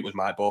that street was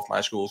both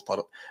my schools,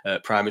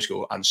 primary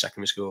school and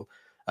secondary school.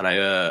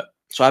 And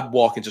so I'd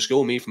walk into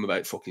school, me from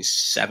about fucking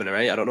 7 or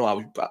 8. I don't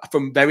know.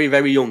 From very,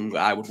 very young,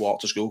 I would walk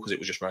to school because it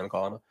was just around the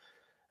corner.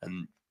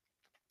 And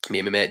me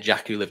and my mate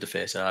Jack, who lived a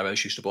face in our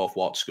house, used to both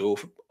walk to school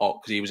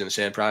because he was in the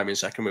same primary and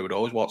secondary. We would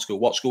always walk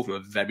to school from a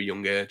very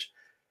young age.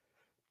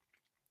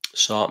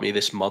 Sort me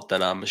this mod,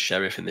 then I'm a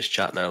sheriff in this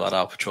chat now, lad.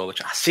 I'll patrol the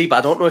chat. See, but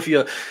I don't know if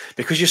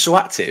because you're so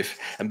active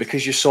and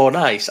because you're so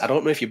nice, I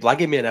don't know if you're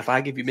blagging me, and if I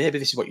give you, maybe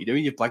this is what you're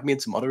doing, you blag me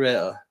into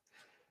moderator.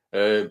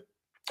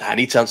 I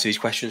need to answer these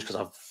questions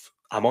because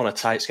I'm on a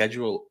tight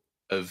schedule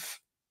of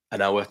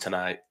an hour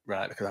tonight,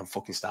 right? Because I'm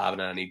fucking starving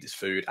and I need this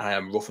food. I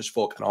am rough as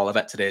fuck, and all I've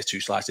had today is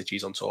 2 slices of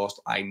cheese on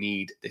toast. I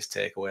need this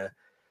takeaway.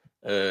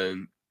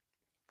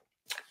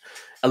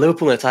 a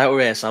Liverpool in a title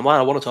race, and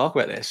I want to talk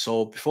about this.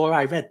 So before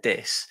I read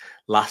this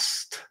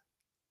last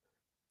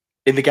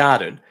in the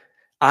garden,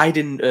 I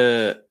didn't.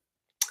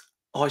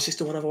 Oh, is this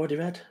the one I've already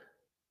read?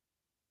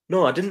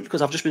 No, I didn't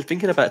because I've just been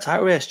thinking about a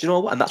title race. Do you know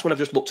what? And that's when I've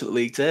just looked at the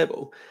league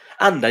table,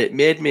 and it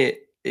made me.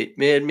 It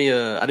made me.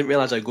 I didn't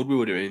realize how good we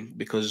were doing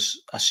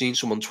because I seen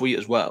someone tweet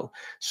as well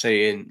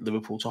saying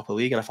Liverpool top of the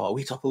league, and I thought, are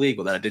we top of the league?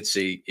 But then I did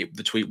see it,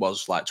 the tweet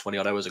was like 20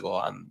 odd hours ago,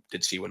 and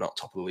did see we're not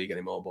top of the league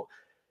anymore. But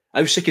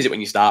how sick is it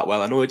when you start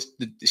well? I know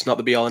it's not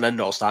the be all and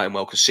end all starting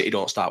well because City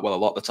don't start well a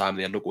lot of the time.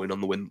 They end up going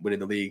on the winning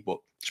the league, but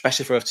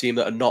especially for a team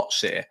that are not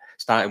City,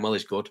 starting well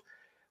is good.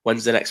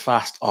 When's the next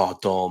fast? Oh,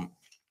 don't.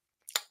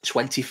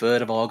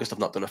 23rd of August, I've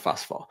not done a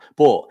fast for.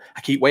 But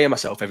I keep weighing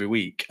myself every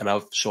week. And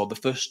I've saw the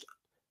first,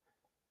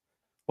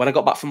 when I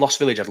got back from Lost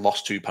Village, I'd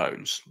lost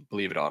 £2,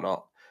 believe it or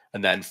not.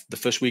 And then the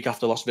first week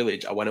after Lost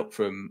Village, I went up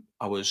from,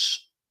 I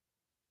was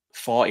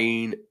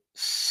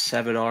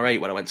 14.7 or 8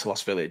 when I went to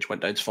Lost Village,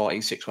 went down to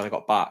 14.6 when I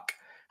got back.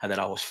 And then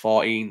I was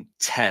 14.10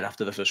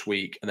 after the first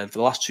week. And then for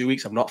the last 2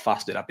 weeks, I've not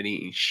fasted. I've been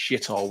eating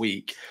shit all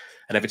week.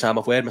 And every time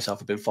I've weighed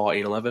myself, I've been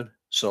 14.11.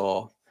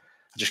 So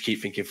I just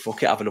keep thinking,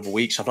 fuck it, have another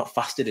week. So I've not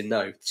fasted in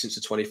now since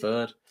the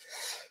 23rd.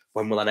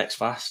 When will I next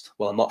fast?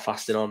 Well, I'm not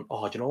fasting on.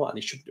 Oh, do you know what? I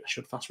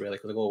should fast really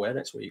because I go away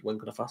next week. When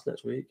could I fast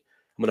next week?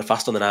 I'm going to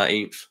fast on the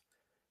 19th.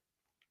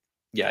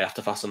 Yeah, I have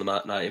to fast on the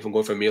 19th. I'm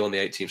going for a meal on the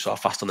 18th, so I'll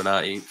fast on the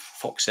 19th.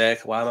 Fuck's sake,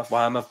 why have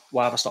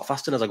I stopped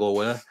fasting as I go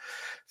away?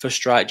 First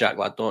strike, Jack,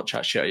 lad, don't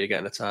chat shit or you're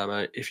getting a time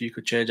out. If you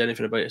could change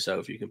anything about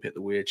yourself, you can pick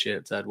the weird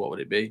shaped head, what would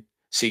it be?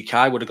 See,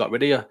 Kai would have got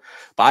rid of you.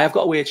 But I have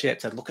got a weird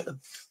shaped head. Look at them.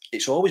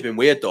 It's always been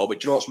weird though,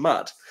 but do you know what's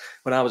mad?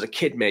 When I was a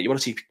kid, mate, you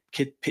want to see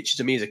pictures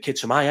of me as a kid,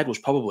 so my head was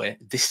probably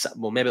this,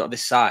 well, maybe not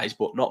this size,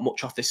 but not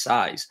much off this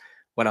size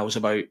when I was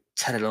about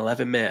 10 and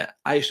 11, mate.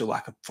 I used to look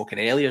like a fucking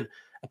alien,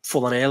 a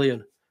full-on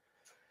alien.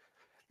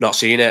 Not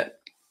seen it.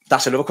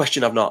 That's another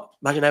question I've not.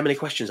 Imagine how many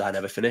questions I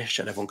never finished,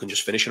 and everyone can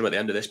just finish them at the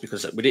end of this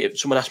because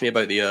someone asked me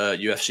about the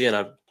UFC,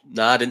 and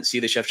I didn't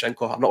see the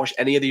Shevchenko. I've not watched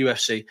any of the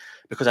UFC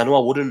because I know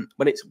I wouldn't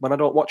when I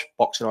don't watch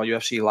boxing or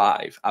UFC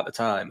live at the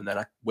time, and then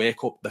I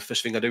wake up. The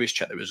first thing I do is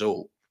check the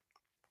result,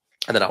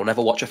 and then I'll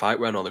never watch a fight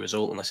where I know the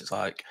result unless it's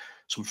like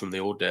some from the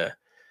old day.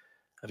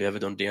 Have you ever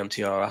done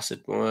DMT or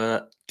acid?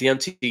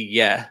 DMT,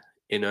 yeah,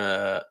 in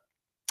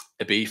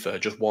Ibiza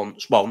just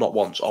once. Well, not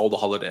once, all the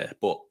holiday,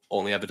 but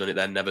only ever done it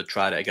then. Never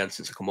tried it again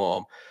since I come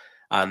home.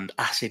 And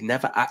acid,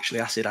 never actually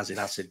acid,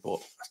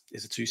 but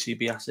is it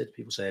 2CB acid?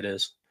 People say it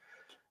is.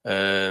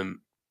 Anyway,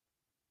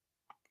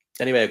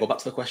 go back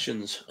to the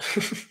questions.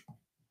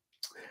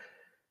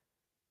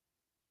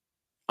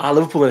 Are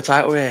Liverpool in a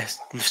title race?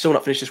 I've still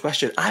not finished this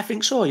question. I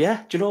think so,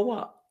 yeah. Do you know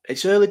what?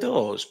 It's early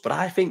doors, but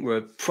I think we're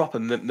a proper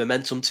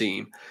momentum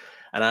team.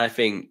 And I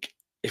think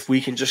if we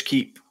can just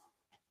keep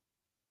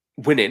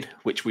winning,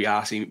 which we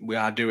are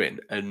doing,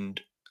 and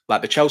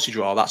like the Chelsea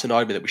draw, that's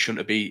annoyed me that we shouldn't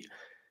have beat.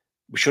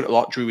 We shouldn't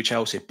have drew with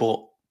Chelsea,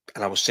 but,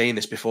 and I was saying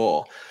this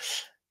before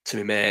to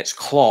my mates,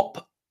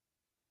 Klopp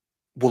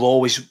will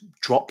always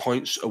drop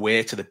points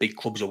away to the big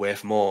clubs away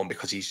from home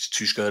because he's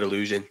too scared of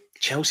losing.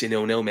 Chelsea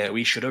 0-0, mate.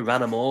 We should have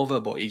ran him over,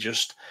 but he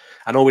just.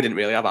 I know we didn't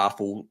really have our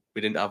full.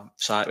 We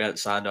hadn't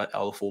signed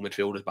all the full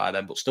midfielders by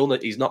then, but still,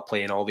 he's not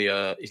playing all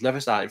the. He's never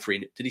started three.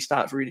 Did he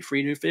start three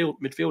new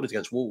midfielders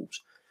against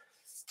Wolves?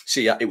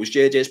 See, it was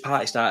JJ's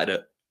party started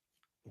at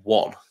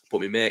 1,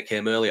 but my mate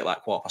came early at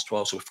like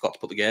 12:15, so we forgot to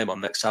put the game on.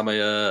 Next time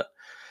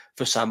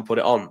first time I put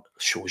it on,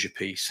 shows your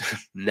piece.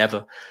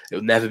 Never.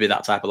 It'll never be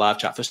that type of live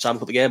chat. First time I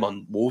put the game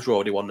on, Wolves were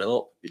already 1-0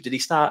 up. Did he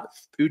start?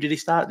 Who did he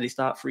start? Did he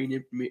start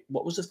 3?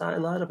 What was the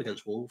starting lineup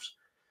against Wolves?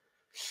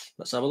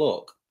 Let's have a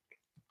look.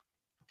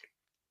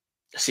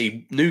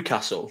 See,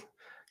 Newcastle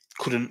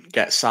couldn't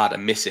get sad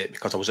and miss it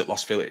because I was at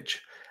Lost Village,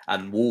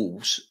 and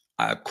Wolves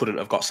I couldn't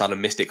have got sad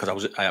and missed it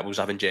because I was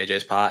having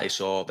JJ's party.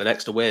 So the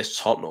next away is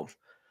Tottenham,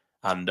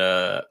 and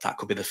that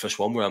could be the first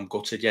one where I'm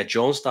gutted. Yeah,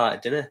 Jones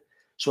started, didn't he?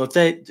 So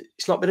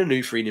it's not been a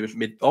new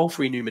all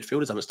 3 new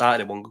midfielders haven't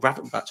started. One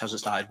Gravenberch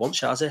hasn't started once,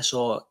 has he?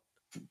 So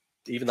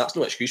even that's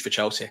no excuse for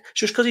Chelsea. It's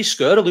just because he's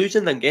scared of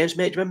losing them games,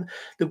 mate. Do you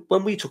remember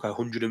when we took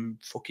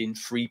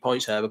 103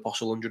 points out of a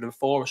possible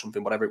 104 or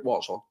something, whatever it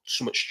was, or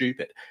something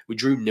stupid? We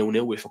drew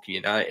 0-0 with fucking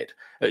United.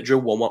 Drew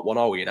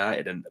 1-1 with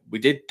United, and we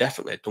did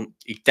definitely.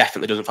 He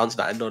definitely doesn't fancy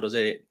that Endo, does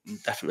he?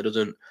 Definitely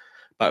doesn't.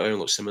 Background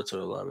looks similar to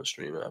a Lima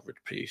stream average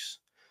piece.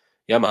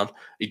 Yeah, man.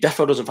 He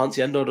definitely doesn't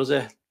fancy Endo, does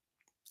he?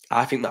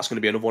 I think that's going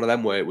to be another one of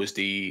them where it was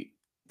the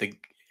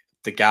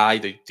guy,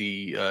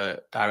 the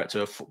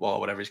director of football,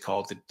 whatever he's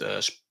called,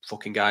 the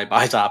fucking guy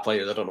buys our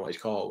players. I don't know what he's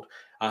called.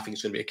 I think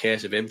it's going to be a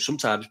case of him.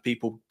 Sometimes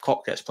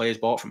Klopp gets players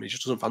bought from him. He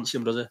just doesn't fancy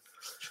him, does he?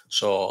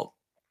 So,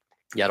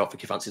 yeah, I don't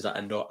think he fancies that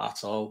Endo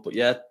at all. But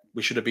yeah,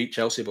 we should have beat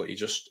Chelsea, but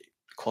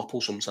Klopp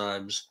will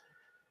sometimes.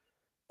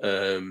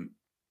 No,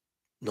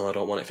 I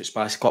don't want it if it's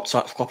spicy.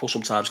 Klopp will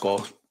sometimes go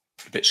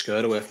a bit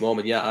scared away from home.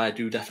 And yeah, I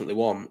do definitely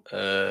want.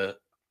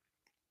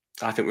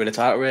 I think we're in a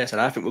title race,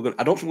 and I don't think we're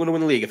going to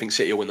win the league. I think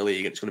City will win the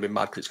league, and it's going to be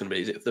mad because it's going to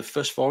be. Is it the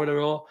first 4 in a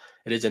row?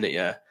 It is, isn't it?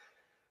 Yeah.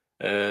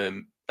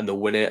 And and they'll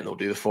win it, and they'll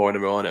do the 4 in a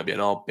row, and it'll be an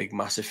all big,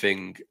 massive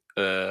thing.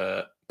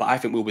 But I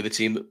think we'll be the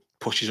team that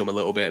pushes them a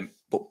little bit,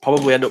 but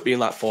probably end up being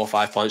like 4 or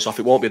 5 points off.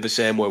 It won't be the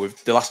same way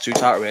with the last 2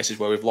 title races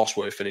where we've lost,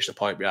 where we've finished a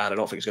point behind. I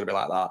don't think it's going to be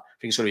like that. I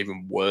think it's going to be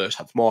even worse.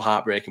 It's more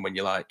heartbreaking when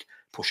you like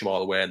push them all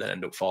the way and then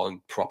end up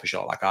falling proper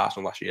short like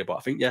Arsenal last year. But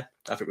I think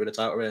we're in a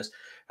title race.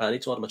 I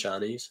need to order my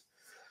Chinese.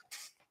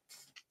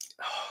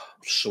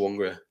 I'm so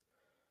hungry.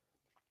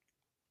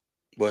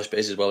 Worst bit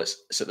is as well,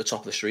 it's at the top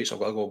of the street, so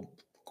I've got to go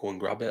and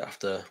grab it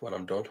after when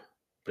I'm done.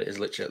 But it is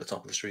literally at the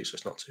top of the street, so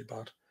it's not too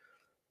bad.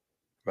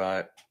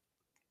 Right.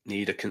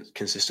 Need a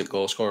consistent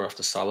goal scorer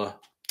after Salah.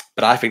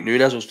 But I think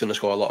Nunez was going to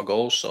score a lot of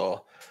goals,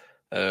 so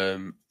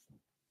I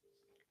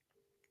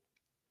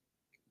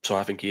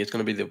think he is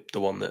going to be the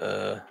one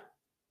that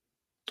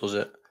does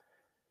it.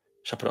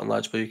 Shall I put it on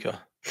loudspeaker?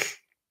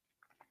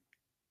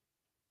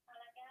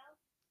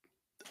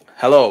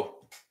 Hello.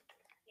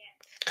 Yeah.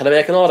 Can I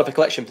make an order for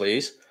collection,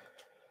 please?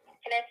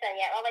 Collection,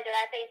 yeah. What would you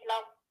like, please,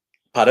 love?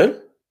 Pardon?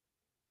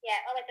 Yeah,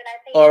 what would you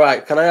like, please? All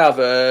right. Can I have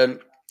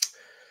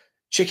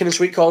chicken and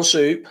sweet corn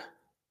soup?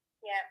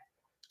 Yeah.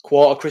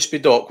 Quarter crispy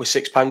duck with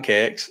 6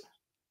 pancakes.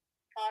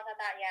 Quarter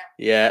that,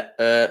 yeah.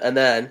 Yeah. And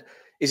then,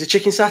 is the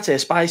chicken satay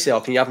spicy,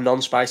 or can you have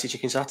non-spicy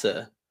chicken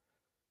satay?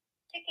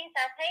 Chicken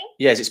satay?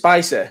 Yeah, is it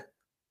spicy? Spicy?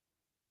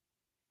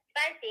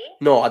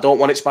 No, I don't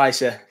want it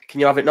spicy. Can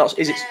you have it not?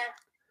 Is it? And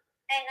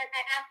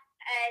I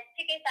asked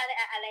chicken satay.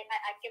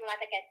 I give my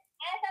ticket.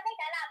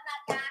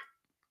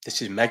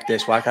 This is Meg.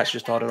 This. Why can't you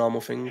just order normal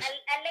things? A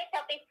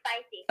little bit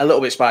spicy. A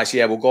little bit spicy.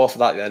 Yeah, we'll go for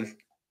that then.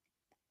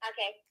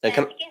 Okay.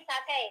 Chicken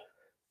satay.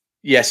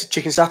 Yes,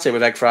 chicken satay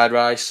with egg fried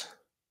rice.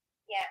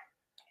 Yeah.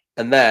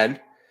 And then,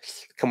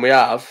 can we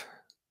have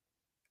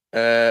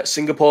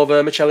Singapore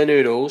vermicelli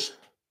noodles?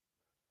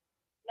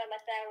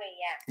 Vermicelli,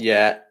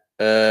 yeah.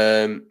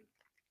 Yeah.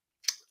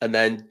 And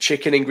then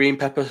chicken and green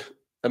pepper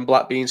and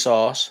black bean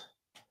sauce.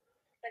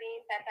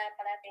 Green pepper,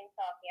 black bean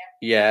sauce,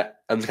 yeah. Yeah.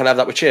 And can I have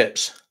that with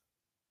chips?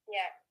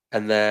 Yeah.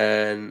 And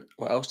then,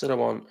 what else did I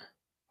want?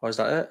 Or is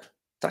that it?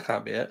 That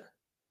can't be it.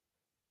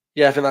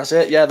 Yeah, I think that's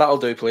it. Yeah, that'll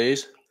do,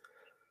 please.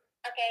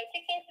 Okay,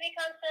 chicken sweet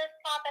corn soup,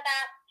 quarter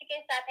that, chicken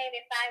satay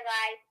with fried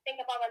rice,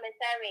 Singapore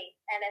vermicelli,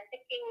 and a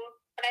chicken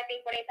black bean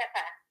green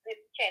pepper with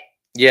chips.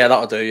 Yeah,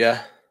 that'll do,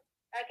 yeah.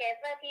 Okay,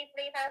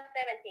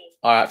 £33.70.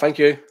 All right, thank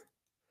you.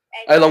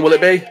 How long will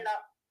it be? 25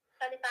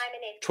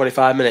 minutes.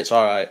 25 minutes,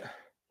 all right.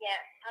 Yeah,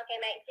 okay,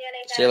 mate. See you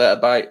later. See you later,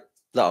 bye.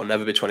 That'll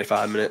never be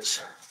 25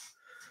 minutes.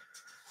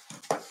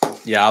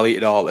 Yeah, I'll eat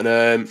it all.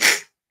 And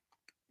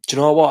do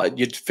you know what?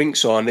 You'd think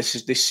so, and this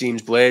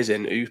seems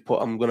blazing.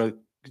 I'm gonna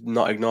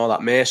not ignore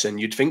that, Mason.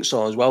 You'd think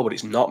so as well, but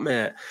it's not,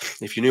 mate.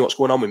 If you knew what's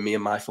going on with me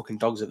and my fucking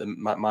dogs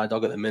my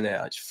dog at the minute,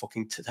 it's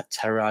fucking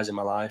terrorizing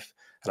my life,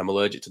 and I'm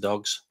allergic to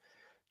dogs.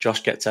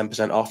 Josh, get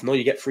 10% off. No,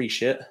 you get free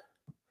shit.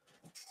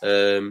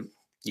 You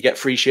get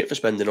free shit for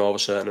spending over a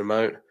certain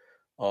amount.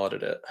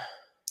 Ordered it.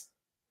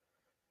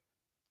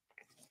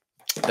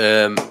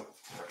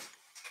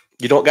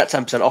 You don't get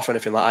 10% off or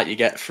anything like that. You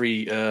get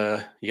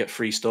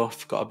free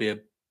stuff. Got to be a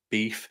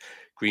beef,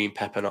 green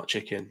pepper, not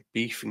chicken.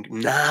 Beef and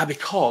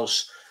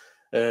because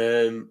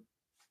no,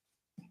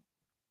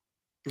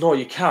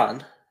 you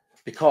can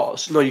you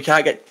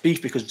can't get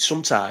beef because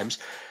sometimes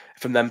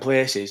from them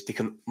places they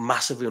can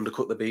massively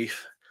undercook the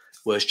beef.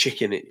 Whereas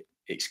chicken,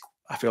 it's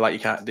I feel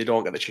like they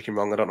don't get the chicken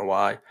wrong. I don't know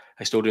why.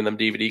 I still doing them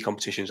DVD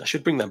competitions. I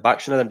should bring them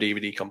back. Them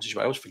DVD competitions.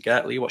 But I always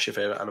forget. Lee, what's your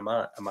favourite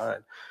animal of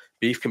mine?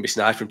 Beef can be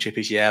sniped from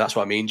chippies. Yeah, that's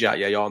what I mean, Jack.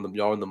 Yeah, you're on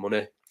the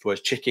money.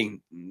 Whereas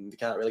chicken, you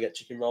can't really get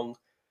chicken wrong.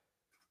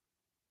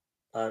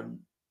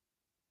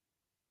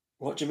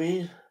 What do you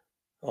mean?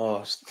 Oh,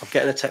 I'm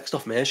getting a text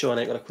off Mayshaw. I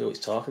ain't got a clue what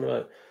he's talking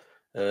about.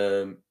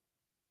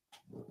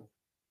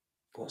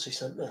 What's he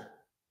sent me?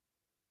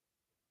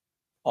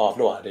 Oh, I've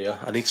no idea.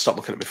 I need to stop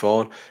looking at my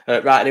phone.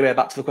 Right, anyway,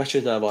 back to the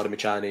questions now. I've ordered my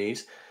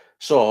Chinese.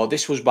 So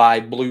this was by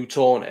Blue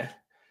Tony.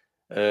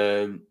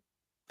 And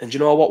you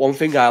know what? One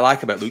thing I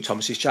like about Luke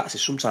Thomas's chats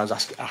is sometimes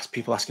ask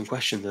people asking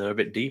questions and they're a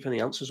bit deep and he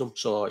answers them.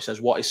 So it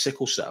says, what is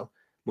sickle cell?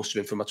 Must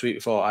have been from my tweet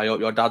before. I hope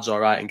your dad's all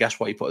right. And guess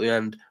what he put at the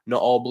end?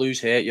 Not all blues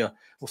hate you.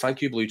 Well,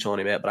 thank you, Blue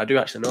Tony, mate. But I do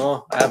actually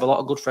know. I have a lot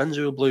of good friends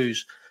who are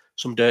blues.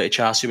 Some dirty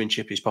char siu and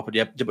chippies. Proper,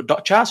 yeah,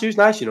 but char siu's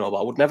nice, you know,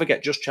 but I would never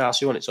get just char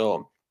siu on its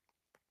own.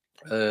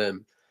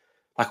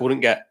 Like I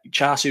wouldn't get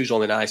char siu's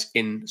only nice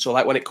in. So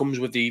like when it comes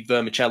with the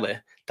vermicelli,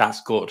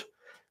 that's good.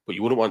 But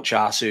you wouldn't want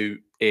char siu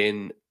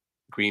in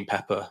green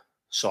pepper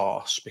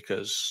sauce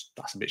because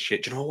that's a bit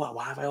shit. Do you know what?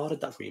 Why have I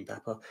ordered that green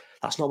pepper?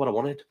 That's not what I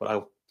wanted, but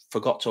I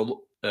forgot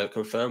to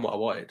confirm what I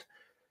wanted.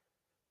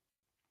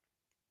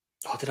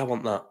 Oh, did I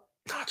want that?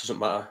 Nah, it doesn't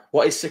matter.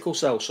 What is sickle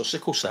cell? So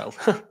sickle cell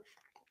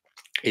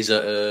is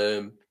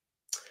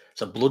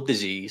it's a blood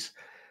disease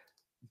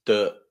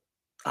that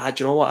do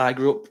you know what? I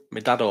grew up. My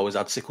dad always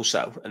had sickle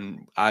cell,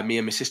 and me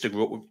and my sister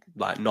grew up with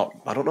I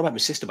don't know about my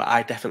sister, but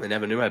I definitely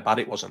never knew how bad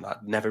it was, and I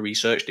never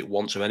researched it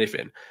once or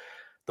anything.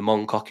 The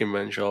Mon Cocking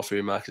Renshaw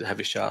food market is the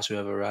heaviest char siu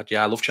I've ever had.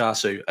 Yeah, I love char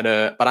siu,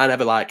 and but I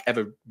never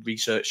ever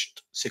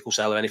researched sickle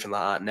cell or anything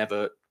like that.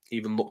 Never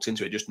even looked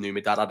into it. Just knew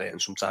my dad had it,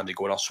 and sometimes he'd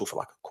go in hospital for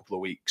like a couple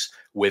of weeks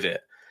with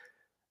it.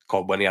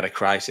 God, when he had a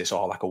crisis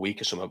or like a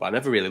week or something, but I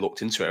never really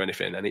looked into it or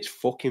anything. And it's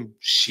fucking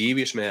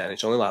serious, mate. And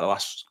it's only like the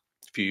last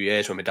few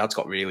years when my dad's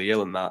got really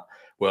ill and that,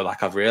 where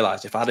like I've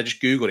realised if I'd have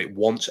just Googled it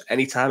once,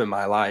 any time in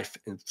my life,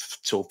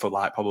 until for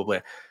like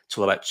probably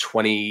till about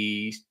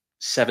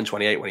 27,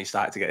 28 when he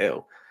started to get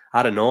ill,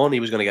 I'd have known he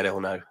was going to get ill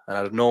now. And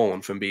I'd have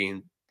known from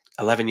being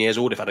 11 years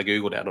old if I'd have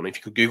Googled it. I don't know if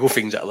you could Google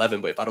things at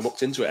 11, but if I'd have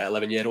looked into it at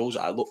 11 years old,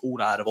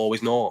 I'd have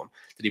always known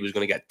that he was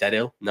going to get dead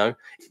ill. No,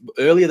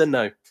 earlier than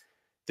now.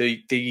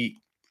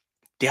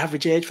 The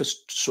average age for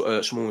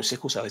someone with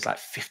sickle cell is like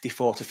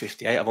 54 to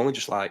 58. I've only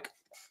just like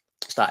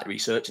started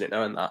researching it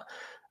now and that.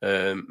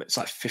 It's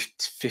like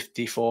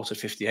 54 to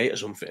 58 or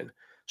something.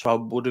 So I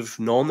would have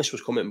known this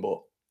was coming, but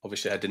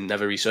obviously I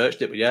never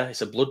researched it. But yeah,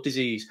 it's a blood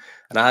disease,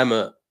 and I'm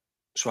a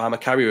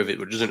carrier of it,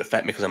 but it doesn't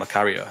affect me because I'm a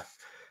carrier.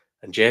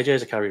 And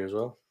JJ's a carrier as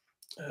well.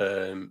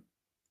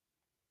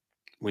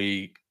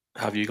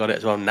 Have you got it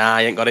as well? Nah,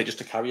 I ain't got it,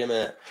 just a carrier,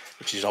 mate,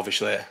 which is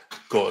obviously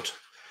good.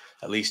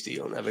 At least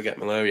he'll never get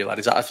malaria, lad.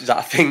 Is that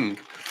a thing?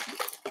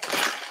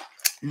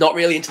 Not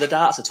really into the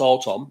darts at all,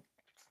 Tom,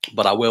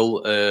 but I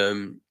will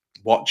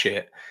watch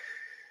it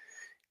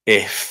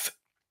if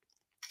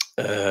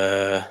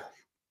the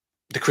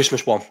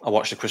Christmas one. I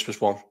watched the Christmas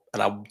one,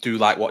 and I do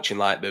like watching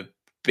like the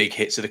big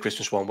hits of the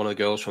Christmas one. One of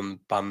the girls from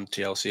band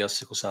TLC has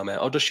sickle cell, mate.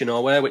 Oh, does she know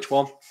where? Which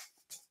one?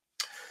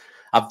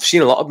 I've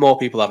seen a lot of more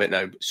people have it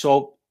now.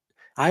 So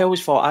I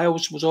was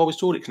always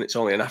told it's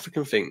only an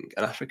African thing,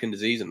 an African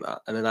disease and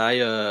that. And then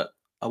I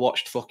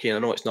watched fucking, I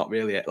know it's not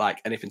really like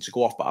anything to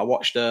go off, but I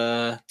watched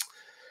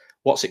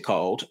what's it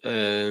called?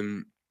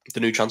 The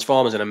new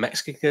Transformers, and a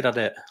Mexican kid had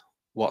it.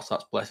 What's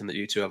that blessing that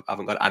you two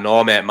haven't got? I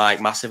know, mate,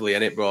 Mike, massively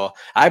in it, bro.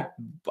 I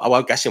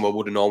was guessing I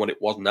would have known what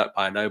it wasn't that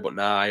by now, but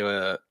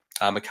now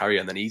I'm a carrier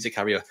and then he's a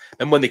carrier.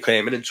 Remember when they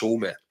came in and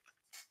told me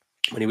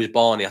when he was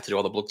born, he had to do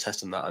all the blood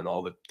tests and that, and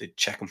all they'd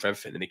check him for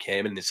everything. And he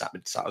came in and they sat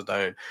us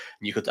down,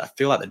 and I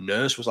feel like the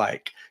nurse was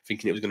like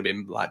thinking it was going to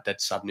be like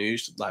dead sad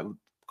news, like,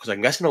 because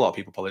I'm guessing a lot of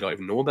people probably don't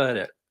even know about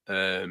it.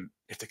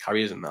 If the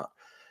carriers and that,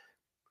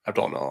 I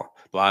don't know,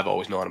 but I've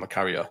always known I'm a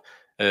carrier.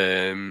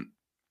 And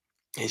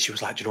she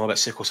was like, "Do you know about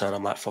sickle cell?" And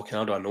I'm like, "Fucking,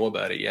 how do I know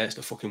about it? Yeah, it's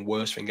the fucking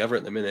worst thing ever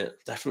at the minute.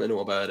 Definitely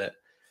know about it."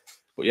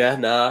 But yeah,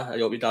 nah, I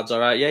hope your dad's all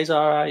right. Yeah, he's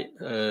all right.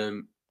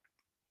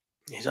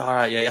 He's all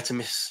right. Yeah, he had to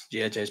miss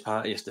JJ's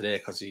party yesterday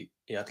because he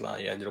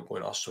ended up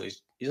going hospital.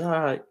 He's all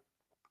right.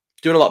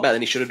 Doing a lot better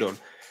than he should have done.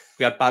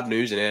 We had bad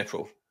news in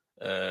April.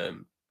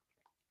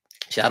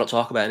 See, I don't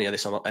talk about any of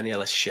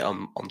this shit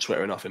on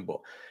Twitter or nothing, but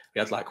we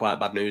had like quite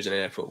bad news in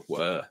April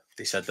where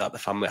they said that the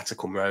family had to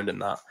come round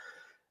and that.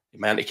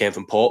 My auntie came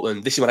from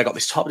Portland. This is when I got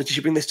this top. Did she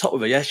bring this top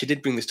with her? Yeah, she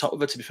did bring this top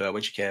with her, to be fair,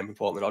 when she came from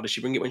Portland. Or did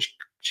she bring it when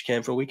she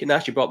came for a weekend? Now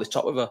she brought this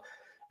top with her.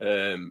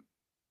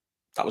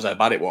 That was how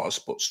bad it was,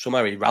 but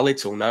somehow he rallied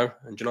till now.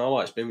 And do you know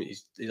what? It's been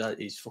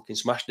he's fucking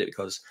smashed it,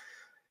 because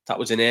that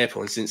was in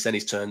April, and since then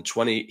he's turned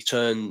 20. He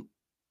turned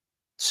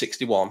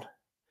 61.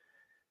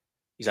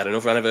 He's had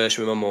another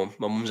anniversary with my mum.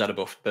 My mum's had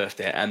a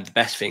birthday, and the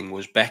best thing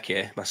was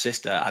Becky, my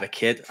sister, had a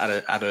kid,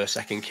 had her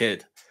second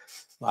kid.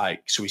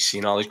 Like, so he's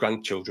seen all his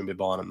grandchildren be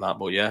born and that.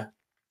 But yeah,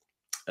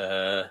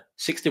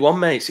 61,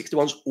 mate.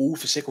 61's old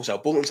for sickle cell.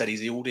 Bolton said he's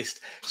the oldest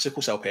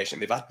sickle cell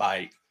patient they've had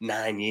by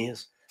 9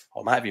 years.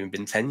 Or it might have even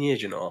been 10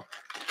 years, you know.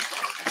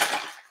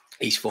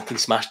 He's fucking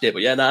smashed it.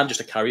 But yeah, I'm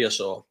just a carrier,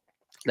 so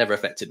never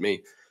affected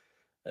me.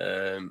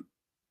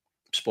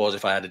 Suppose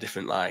if I had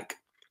different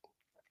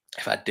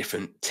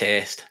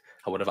taste,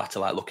 I would have had to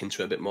like look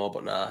into it a bit more,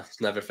 but nah,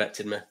 it's never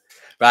affected me.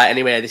 Right,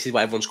 anyway, this is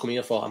what everyone's coming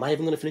here for. Am I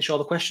even going to finish all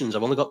the questions?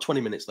 I've only got 20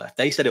 minutes left.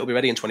 They said it'll be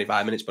ready in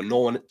 25 minutes, but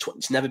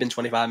it's never been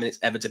 25 minutes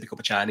ever to pick up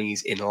a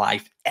Chinese in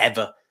life,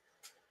 ever.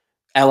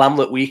 El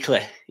Hamlett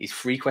Weekly. These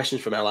 3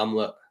 questions from El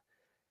Hamlett.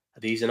 Are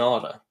these in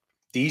order?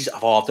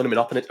 I've done them in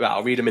opposite. Right,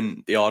 I'll read them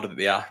in the order that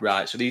they are.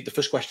 Right, so the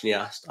first question he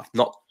asked, I've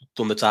not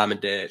done the time and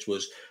dates,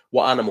 was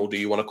what animal do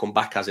you want to come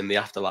back as in the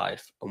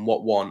afterlife, and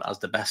what one has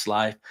the best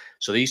life?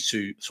 So these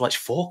two, so it's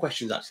 4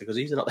 questions actually, because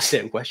these are not the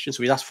same questions.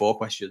 So he's asked 4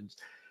 questions.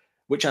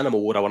 Which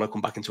animal would I want to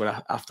come back into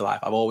an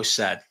afterlife? I've always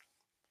said,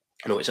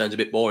 I know it sounds a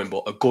bit boring,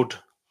 but a good,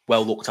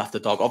 well looked after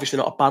dog. Obviously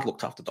not a bad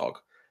looked after dog.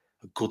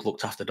 A good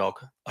looked after dog.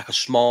 Like a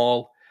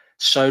small,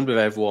 sound with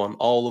everyone.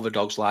 All other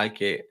dogs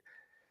like it.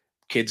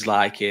 Kids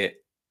like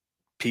it.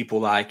 People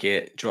like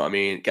it. Do you know what I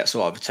mean? It gets a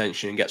lot of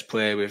attention, gets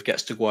played with,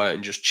 gets to go out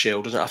and just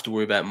chill. Doesn't have to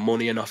worry about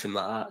money or nothing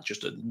like that.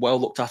 Just a well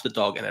looked after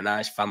dog in a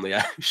nice family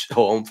house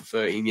home for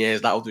 13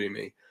 years. That'll do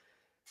me.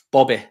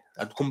 Bobby.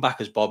 I'd come back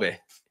as Bobby.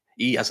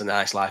 He has a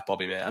nice life,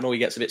 Bobby, mate. I know he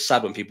gets a bit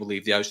sad when people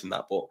leave the house and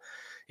that, but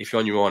if you're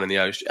on your own in the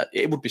house,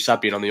 it would be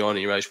sad being on your own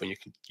in your house when you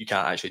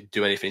can't actually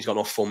do anything. He's got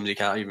no thumbs. He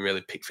can't even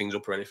really pick things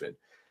up or anything.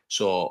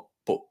 So,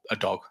 but a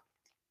dog.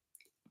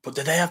 But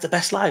do they have the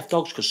best life,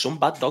 dogs? Because some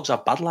bad dogs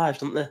have bad lives,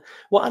 don't they?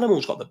 What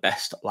animal's got the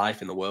best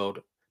life in the world?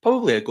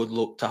 Probably a good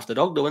looked after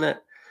dog, doesn't it?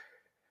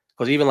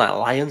 Because even like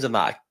lions and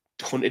that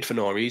are hunted for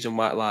no reason,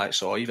 like,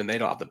 so even they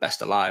don't have the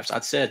best of lives.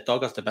 I'd say a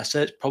dog has the best.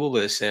 It's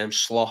probably the same.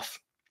 Sloth.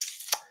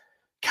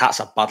 Cats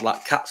have bad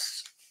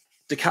lives.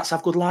 Do cats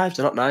have good lives?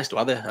 They're not nice,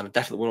 are they? And I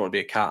definitely wouldn't want to be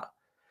a cat.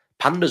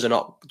 Pandas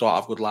don't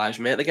have good lives,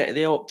 mate.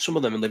 Some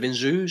of them live in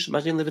zoos.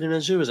 Imagine living in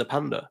a zoo as a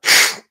panda.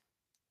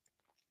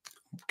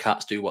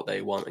 Cats do what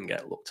they want and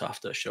get looked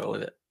after. Surely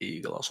the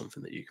eagle or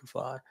something that you can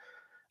fly.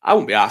 I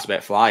wouldn't be asked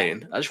about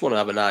flying. I just want to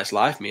have a nice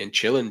life, me, and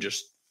chill and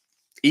just.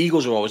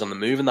 Eagles are always on the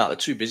move and that. They're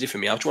too busy for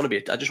me. I just want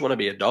to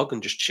be a dog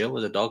and just chill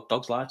as a dog.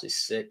 Dog's life is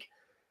sick.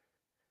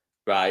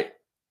 Right.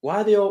 Why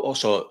are they all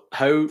also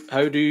how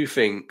do you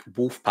think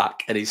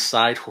Wolfpack and his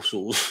side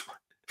hustles,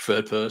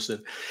 third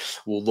person,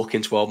 will look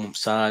in 12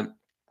 months' time?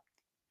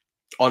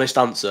 Honest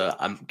answer,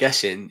 I'm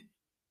guessing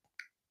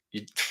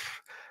I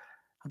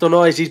don't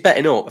know, is he's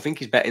betting up? I think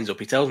his betting's up.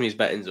 He tells me his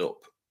betting's up.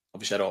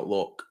 Obviously I don't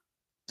look.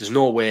 There's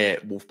no way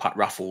Wolfpack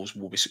raffles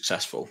will be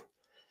successful.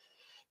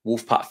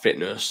 Wolfpack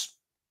Fitness,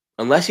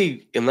 unless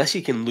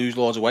he can lose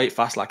loads of weight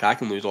fast, like I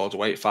can lose loads of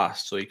weight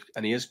fast. So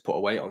he has put a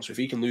weight on. So if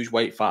he can lose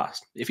weight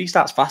fast, if he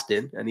starts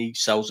fasting and he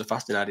sells the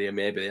fasting idea,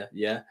 maybe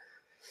yeah.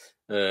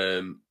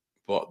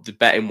 But the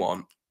betting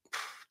one,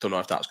 don't know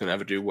if that's going to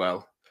ever do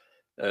well.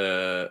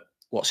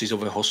 What's his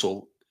other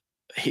hustle?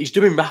 He's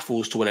doing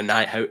raffles to win a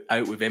night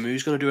out with him.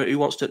 Who's going to do it? Who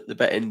wants to the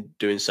betting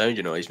doing sound?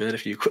 You know, he's made a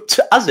few quid.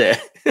 Has it?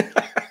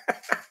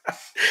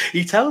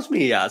 He tells me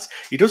he has.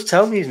 He does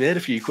tell me he's made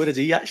a few quid. Has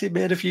he actually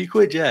made a few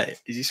quid? Yeah.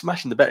 Is he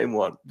smashing the betting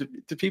one?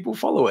 Do people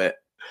follow it?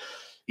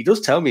 He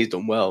does tell me he's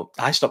done well.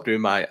 I'm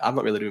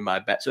not really doing my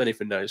bets or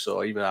anything now.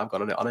 So even I've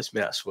gone on it. Honest,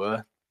 mate, I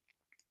swear.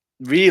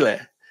 Really?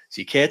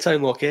 See,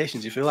 K-Town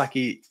locations, you feel like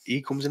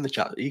he comes in the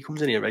chat. He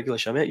comes in here regular.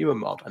 Shall I make you a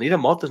mod? I need a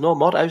mod. There's no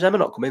mod. How's Emma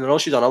not coming? I know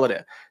she's on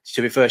holiday.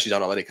 To be fair, she's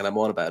on holiday. Can I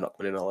moan about her not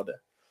coming in on holiday?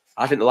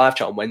 I think the live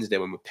chat on Wednesday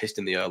when we're pissed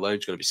in the lounge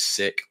is going to be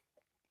sick.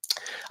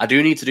 I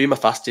do need to do my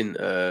fasting.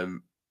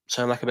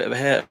 Sound like a bit of a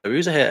hater.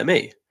 Who's a hater?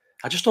 Me?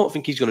 I just don't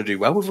think he's going to do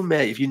well with them,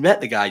 mate. If you met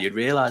the guy, you'd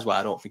realise why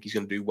I don't think he's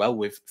going to do well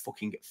with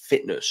fucking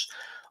fitness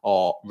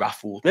or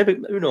raffles. Maybe,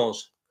 who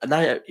knows? A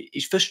night out,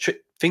 his first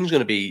thing's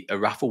going to be a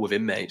raffle with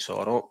him, mate.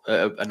 So I don't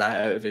a night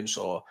out of him.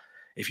 So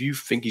if you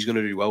think he's going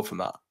to do well from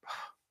that,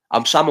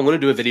 I'm Sam. I'm going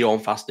to do a video on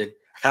fasting.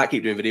 I can't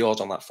keep doing videos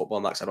on that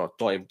football because I don't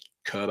even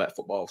care about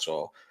football.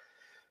 So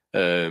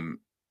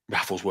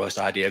raffles worst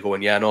idea.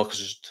 Going no,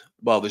 because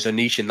there's a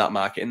niche in that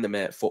market in the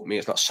mate. Fuck me,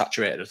 it's not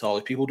saturated at all.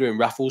 If people doing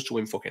raffles to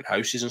win fucking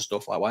houses and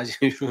stuff, like why is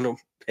he going to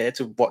pay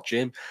to watch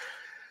him?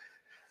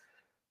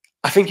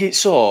 I think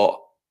he's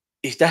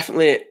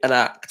definitely an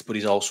act, but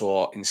he's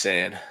also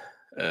insane.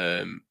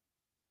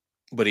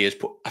 But I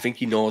think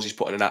he knows he's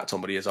putting an act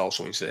on, but he is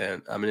also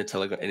insane. I'm in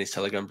his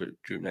Telegram group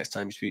next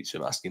time you speak to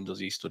him, ask him, does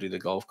he study the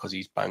golf? Because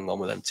he's bang on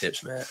with them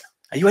tips, mate.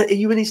 Are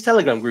you in his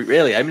Telegram group,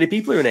 really? How many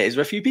people are in it? Is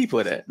there a few people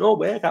in it? No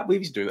way, I can't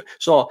believe he's doing it.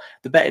 So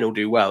the betting will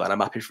do well, and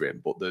I'm happy for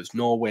him, but there's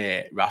no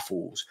way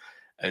raffles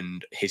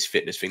and his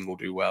fitness thing will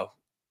do well.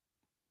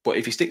 But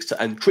if he sticks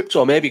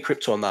to maybe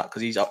crypto on that,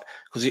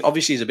 because he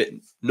obviously is a bit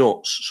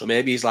nuts. So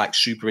maybe he's like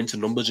super into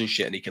numbers and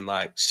shit, and he can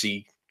like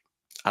see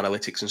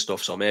analytics and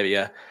stuff. So maybe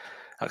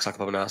looks like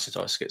I'm a narcissist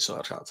or a schizo.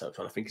 I can't tell. I'm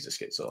trying to think he's a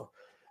schizo.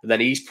 And then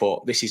he's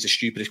put, this is the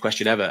stupidest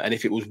question ever. And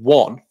if it was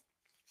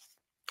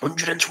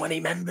 120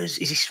 members,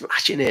 is he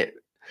smashing it?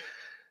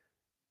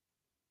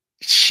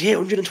 Shit,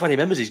 120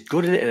 members is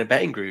good, isn't it, in a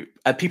betting group?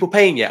 Are people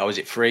paying yet, or is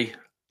it free?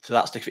 So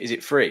is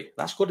it free?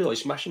 That's good, though.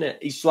 He's smashing it.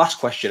 His last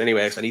question,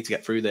 anyway, because I need to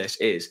get through this,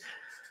 is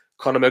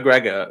Conor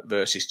McGregor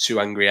versus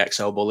two angry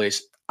XL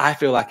bullies. I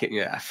feel like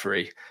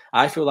free.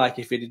 I feel like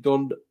if he'd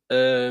done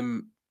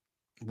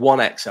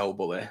one XL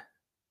bully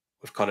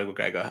with Conor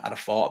McGregor, I'd have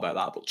thought about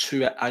that. But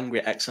two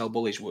angry XL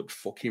bullies would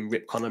fucking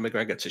rip Conor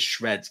McGregor to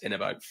shreds in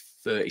about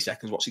 30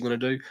 seconds. What's he going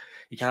to do?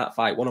 He can't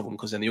fight one of them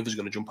because then the other's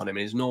going to jump on him.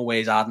 And there's no way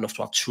he's hard enough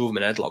to have two of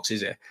them in headlocks, is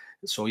he?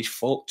 So he's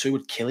fucked. Two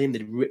would kill him.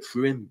 They'd rip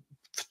through him,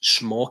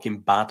 smoke him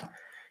bad.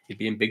 He'd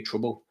be in big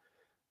trouble.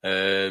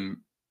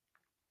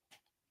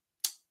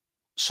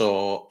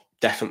 So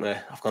definitely,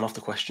 I've gone off the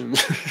questions.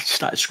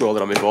 Started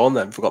scrolling on my phone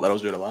then. Forgot that I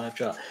was doing a live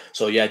chat.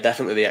 So yeah,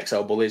 definitely the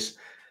XL bullies.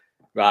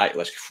 Right,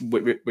 let's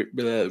rip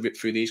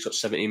through these. Got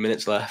 17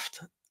 minutes left.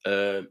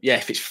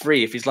 If it's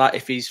free, if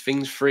his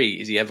thing's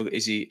free, you never know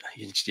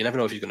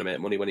if he's going to make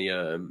money when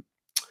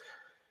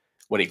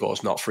he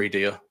goes not free, do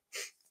you?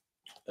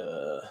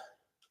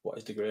 What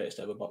is the greatest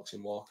ever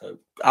boxing walkout?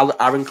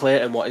 Aaron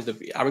Clayton.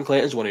 Aaron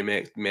Clayton's the one who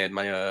made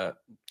my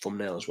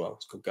thumbnail as well.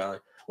 It's a good guy.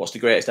 What's the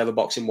greatest ever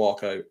boxing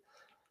walkout?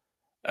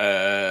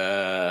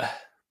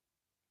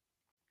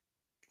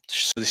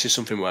 So this is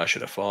something where I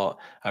should have thought.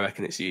 I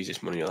reckon it's the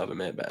easiest money you'll ever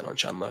make betting on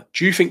Chandler.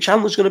 Do you think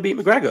Chandler's going to beat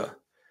McGregor?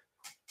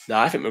 No,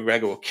 I think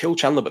McGregor will kill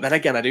Chandler. But then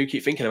again, I do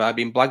keep thinking, have I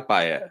been blagged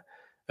by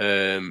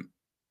it?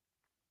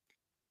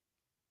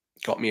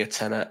 Got me a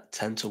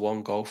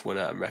 10-1 golf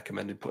winner and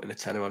recommended putting a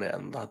tenner on it,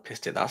 and I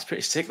pissed it. That's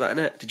pretty sick, that,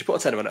 isn't it? Did you put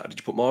a tenner on it, or did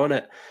you put more on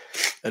it?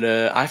 And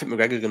I think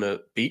McGregor's going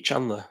to beat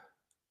Chandler.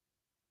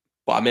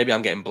 But maybe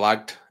I'm getting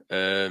blagged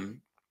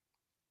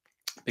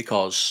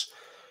because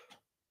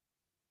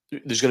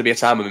there's going to be a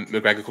time when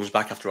McGregor comes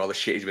back after all the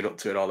shit he's been up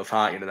to and all the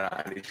fighting and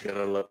that, and he's going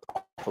to look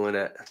awful in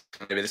it.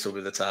 Maybe this will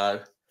be the time.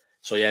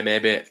 So yeah,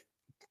 maybe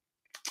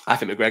I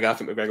think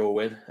McGregor will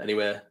win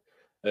anyway.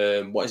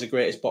 What is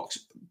the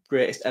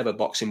greatest ever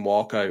boxing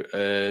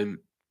walkout?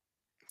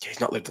 He's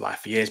not lived a life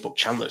for years, but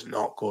Chandler's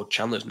not good.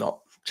 Chandler's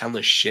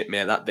shit,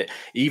 man. That bit,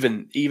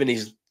 even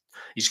he's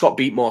got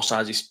beat more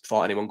times he's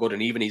fought anyone good,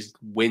 and even his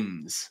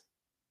wins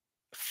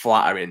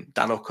flattering.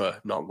 Dan Hooker,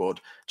 not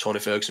good. Tony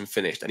Ferguson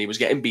finished, and he was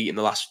getting beat in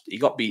the last. He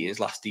got beat in his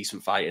last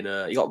decent fight,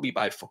 and he got beat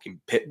by fucking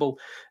Pitbull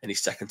in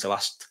his second to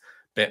last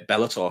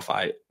Bellator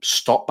fight.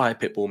 Stopped by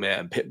Pitbull, mate,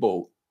 and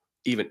Pitbull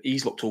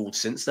he's looked old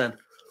since then.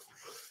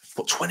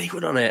 Put 20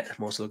 quid on it.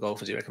 Most of the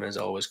golfers he recommends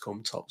always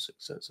come top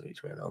 6 cents of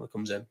each round. That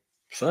comes in.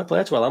 Fair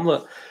play to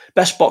Hamlett.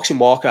 Best boxing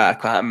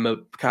walkout.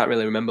 I can't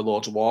really remember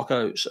loads of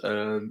walkouts.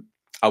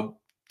 I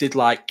did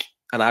like,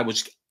 and I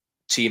was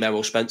Team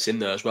Errol Spence in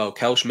there as well.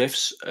 Kel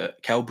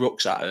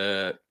Brooks at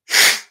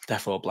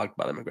Defo blagged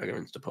by the McGregor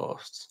into the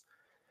posts.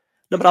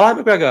 No, but I like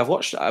McGregor. I've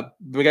watched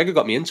McGregor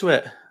got me into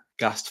it.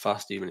 Gassed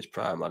fast, even his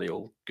prime, laddie,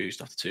 old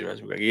goose after 2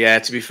 rounds. McGregor. Yeah,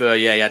 to be fair,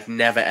 he had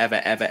never, ever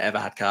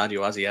had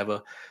cardio, has he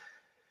ever?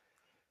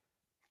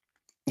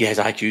 Yeah, his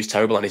IQ's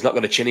terrible, and he's not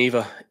got a chin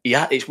either.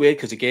 It's weird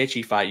because the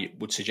Gaethje fight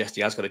would suggest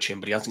he has got a chin,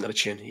 but he hasn't got a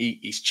chin.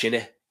 He's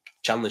chinny.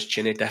 Chandler's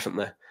chinny,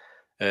 definitely.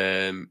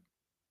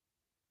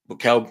 But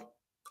Kel,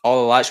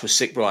 all the lights were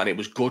sick, bro, and it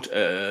was good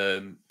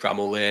at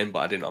Bramall Lane, but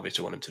I didn't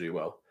obviously want him to do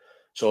well.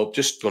 So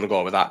just going to go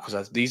over that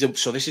because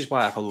this is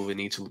why I probably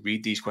need to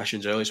read these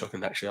questions early so I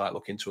can actually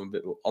look into them a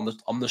bit on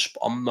the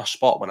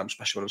spot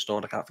especially when I'm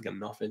stoned. I can't think of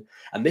nothing.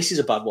 And this is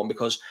a bad one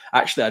because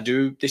actually I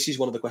do. This is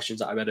one of the questions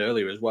that I read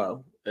earlier as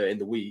well in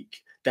the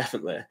week,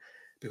 definitely,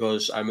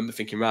 because I remember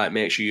thinking, right,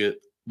 make sure you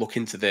look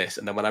into this.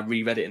 And then when I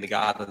reread it in the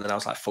Garden, and then I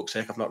was like, fuck's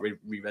sake, I've not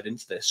reread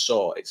into this.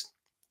 So it's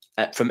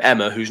from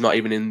Emma, who's not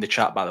even in the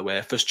chat, by the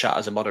way. First chat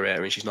as a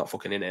moderator, and she's not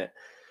fucking in it.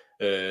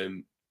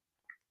 It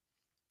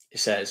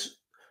says,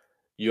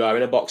 you are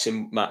in a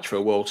boxing match for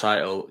a world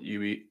title.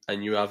 Who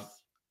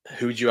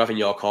do you have in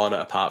your corner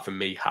apart from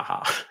me?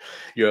 Haha.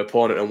 Your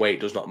opponent and weight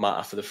does not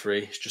matter for the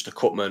three. It's just a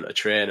cutman, a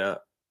trainer,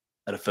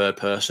 and a third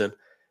person.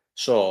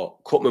 So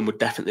Cutman would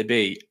definitely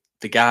be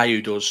the guy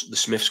who does the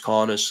Smith's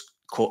Corners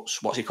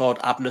cuts. What's he called?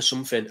 Abner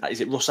something.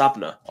 Is it Russ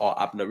Abner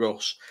or Abner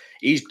Russ?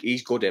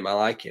 He's good. I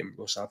like him.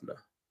 Russ Abner.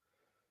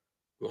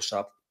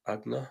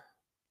 Abner.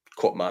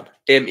 Cutman.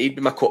 He'd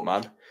be my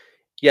cutman.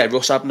 Yeah,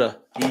 Russ Abner.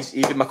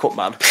 He'd be my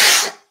cutman.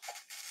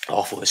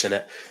 Awful, isn't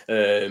it?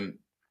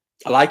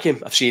 I like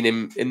him. I've seen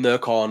him in their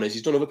corners.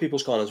 He's done other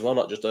people's corners as well,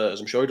 not just theirs.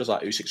 I'm sure he does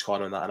like Usyk's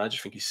corner and that, and I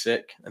just think he's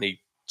sick. And he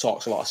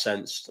talks a lot of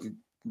sense and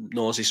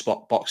knows his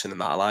spot boxing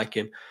and that. I like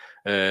him.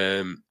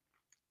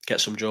 Get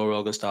some Joe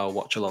Rogan style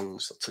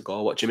watch-alongs to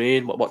go. What do you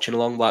mean? Watching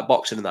along like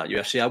boxing and that,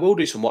 UFC? I will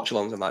do some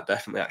watch-alongs and that,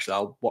 definitely, actually.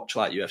 I'll watch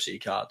like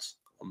UFC cards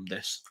on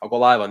this. I'll go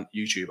live on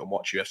YouTube and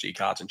watch UFC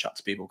cards and chat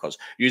to people because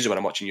usually when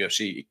I'm watching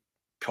UFC, it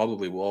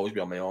probably will always be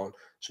on my own.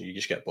 So you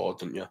just get bored,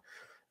 don't you?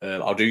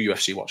 I'll do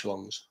UFC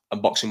watch-alongs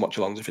and boxing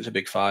watch-alongs if it's a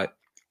big fight.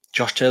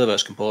 Josh Taylor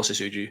versus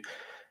Kambosos.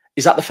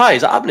 Is that the fight?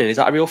 Is that happening? Is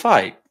that a real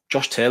fight?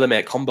 Josh Taylor,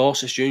 mate.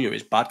 Kambosos Jr.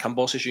 is bad.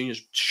 Kambosos Jr.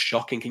 is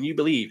shocking. Can you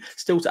believe?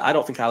 Still, I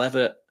don't think I'll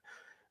ever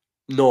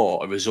know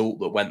a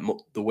result that went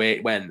the way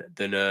it went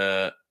than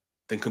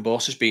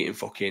Kambosos beating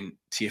fucking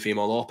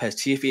Teofimo Lopez.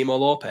 Teofimo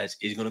Lopez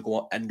is going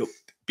to end up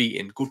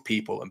beating good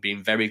people and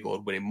being very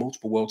good, winning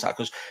multiple world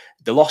titles. Because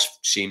the loss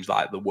seems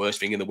like the worst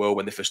thing in the world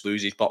when they first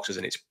lose these boxers,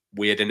 and it's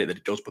weird, isn't it, that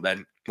it does? But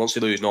then once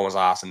they lose, no one's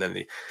asked, and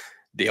then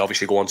they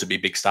obviously go on to be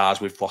big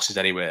stars with losses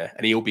anyway.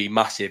 And he'll be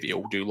massive.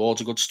 He'll do loads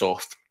of good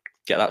stuff.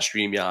 Get that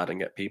StreamYard and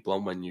get people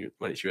on when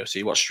it's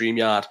UFC. Watch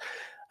StreamYard,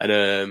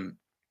 and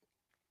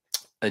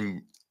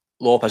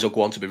Lopez will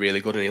go on to be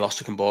really good. And he lost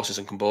to Kambosos,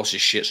 and Kambosos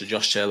is shit. So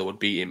Josh Taylor would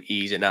beat him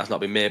easy. Now it's not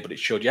been made, but it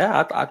should.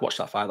 Yeah, I'd watch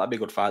that fight. That'd be a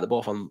good fight. They're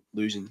both on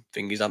losing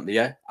thingies, aren't they?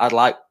 Yeah, I'd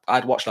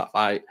watch that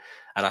fight,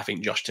 and I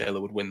think Josh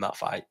Taylor would win that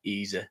fight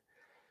easy.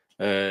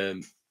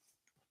 Who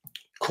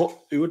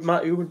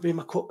would be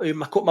my cut?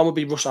 My cut man would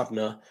be Russ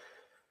Abner.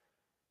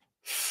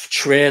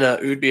 Trainer,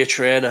 who'd be a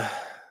trainer?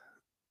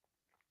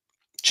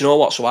 Do you know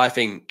what? So I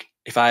think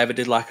if I ever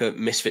did like a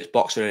Misfits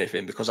boxing or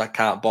anything, because I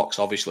can't box,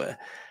 obviously,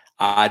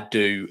 I'd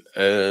do.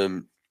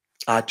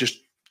 I'd just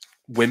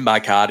win by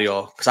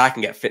cardio because I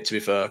can get fit, to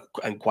be fair,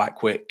 and quite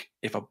quick.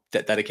 If I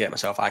dedicate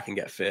myself, I can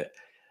get fit,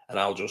 and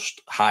I'll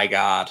just high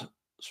guard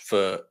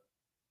for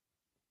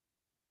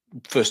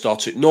first or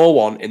two. No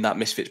one in that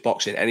Misfits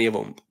boxing, any of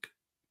them,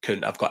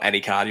 couldn't have got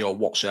any cardio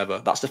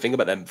whatsoever. That's the thing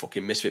about them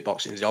fucking Misfit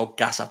boxing, is they all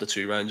gas after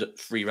 2 rounds,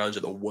 3 rounds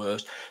at the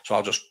worst. So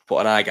I'll just put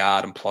an high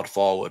guard and plod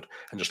forward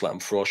and just let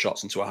them throw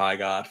shots into a high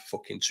guard,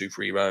 fucking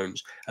 2-3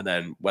 rounds. And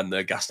then when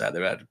they're gassed out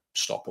their head,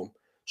 stop them.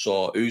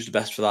 So who's the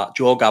best for that?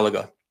 Joe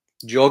Gallagher.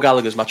 Joe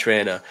Gallagher's my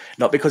trainer.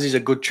 Not because he's a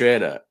good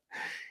trainer.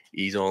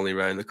 He's only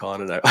round the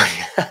corner now.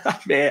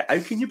 Mate, how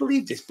can you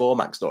believe this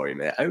Bomac story,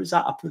 mate? How has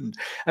that happened?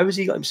 How has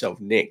he got himself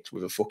nicked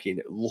with a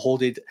fucking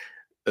loaded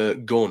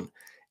gun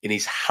in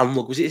his hand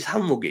luggage? Was it his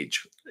hand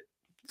luggage?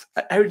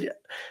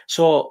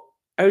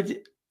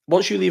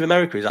 Once you leave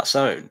America, is that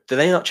sound? Do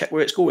they not check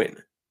where it's going?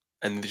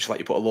 and they just let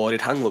you put a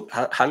loaded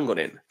handgun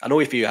in. I know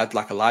if you had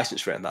like a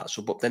license for it and that,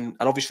 so but then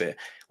and obviously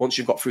once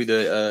you've got through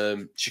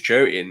the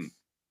security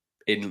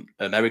in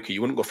America,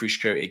 you wouldn't go through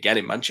security again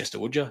in Manchester,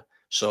 would you?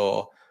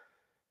 So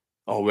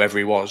or wherever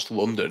he was,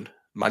 London,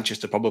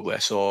 Manchester probably.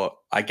 So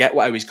I get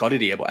why he's got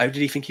it here, but how did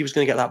he think he was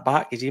going to get that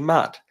back? Is he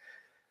mad?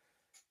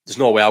 There's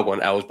no way I'll go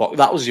on L's box.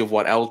 That was the other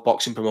one, L's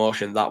boxing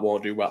promotion. That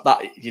won't do well.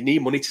 That you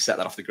need money to set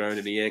that off the ground,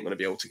 and he ain't going to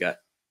be able to get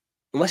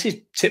unless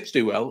his tips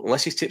do well.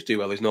 Unless his tips do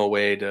well, there's no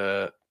way.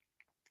 There's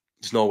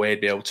no way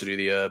he'd be able to do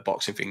the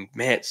boxing thing.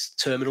 Mate, it's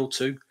Terminal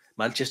 2.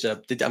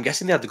 Manchester. I'm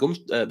guessing they had the guns.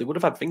 They would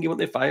have had thingy, wouldn't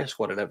they? Fire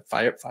squad and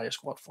fire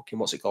squad. Fucking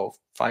what's it called?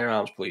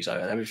 Firearms police out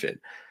and everything.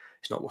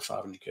 It's not worth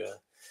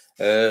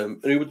 500k.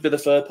 Who would be the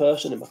third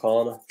person in my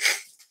corner?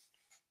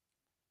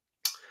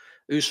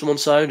 Who's someone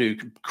sound? Who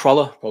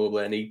Crawler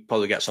probably, and he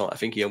probably gets on. I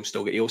think he'll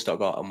still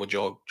got on with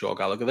Joe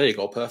Gallagher. There you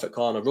go, perfect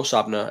corner. Russ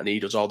Abner, and he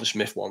does all the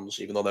Smith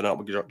ones, even though they're not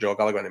with Joe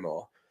Gallagher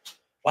anymore.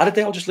 Why did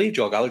they all just leave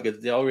Joe Gallagher?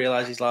 Did they all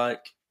realise he's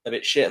like a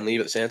bit shit and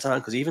leave at the same time?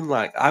 Because even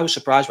like I was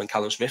surprised when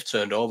Callum Smith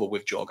turned over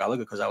with Joe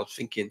Gallagher because I was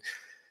thinking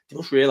they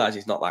must realise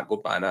he's not that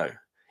good by now.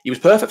 He was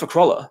perfect for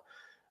Crawler,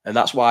 and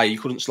that's why you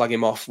couldn't slag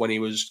him off when he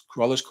was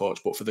Crawler's coach.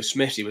 But for the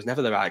Smiths, he was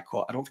never the right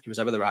coach. I don't think he was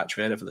ever the right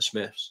trainer for the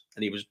Smiths,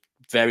 and he was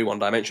very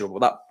one-dimensional.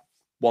 But that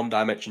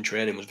one-dimension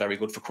training was very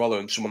good for Crawler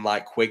and someone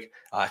like Quigg,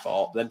 I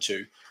thought, them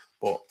two,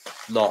 but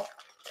not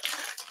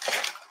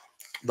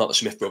the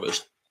Smith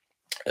brothers.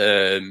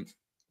 So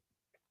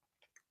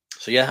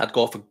yeah, I'd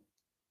go for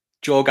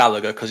Joe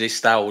Gallagher because his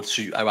style would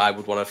suit how I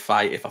would want to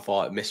fight if I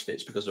fought at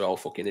Misfits because they're all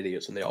fucking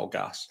idiots and they all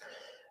gas.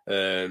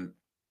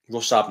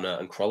 Russ Abner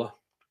and Crawler.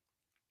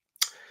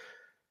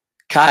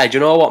 Kai, do you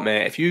know what,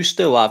 mate? If you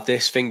still have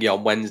this thingy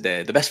on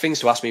Wednesday, the best things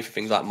to ask me for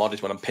things like mod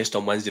is when I'm pissed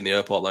on Wednesday in the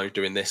airport lounge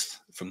doing this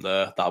from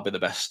there. That'll be the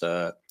best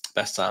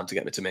time to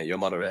get me to make you a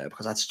moderator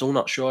because I'm still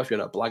not sure if you're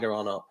not a blagger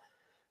or not.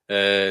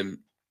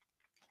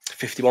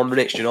 51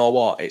 minutes, do you know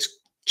what?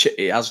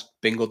 It has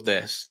been good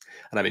this,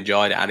 and I've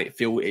enjoyed it, and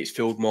it's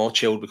felt more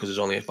chilled because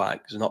there's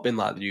not been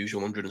like the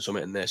usual 100 and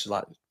something in this, so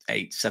like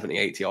 70,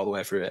 80 all the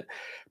way through it.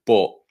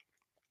 But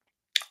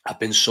I've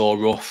been so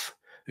rough.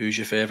 Who's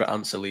your favourite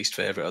answer, least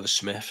favourite, or the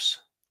Smiths?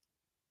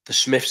 The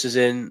Smiths is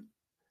in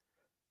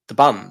the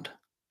band.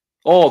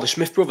 Oh, the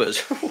Smith brothers.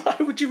 Why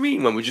would you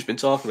mean when we've just been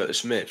talking about the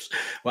Smiths?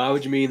 Why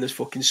would you mean there's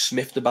fucking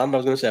Smith the band? I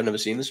was going to say I've never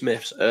seen the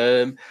Smiths.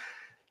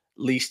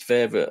 Least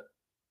favourite.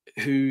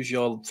 Who's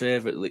your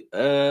favourite?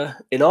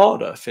 In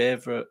order,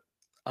 favourite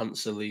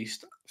answer,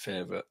 least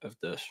favourite of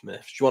the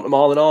Smiths. Do you want them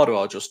all in order,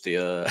 or just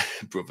the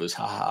brothers?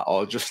 Haha,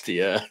 or just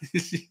the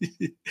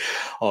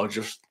or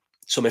just.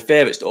 So my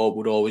favourites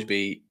would always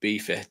be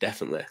Beefy,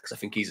 definitely, because I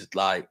think he's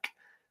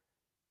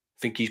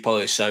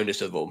probably the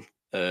soundest of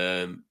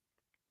them.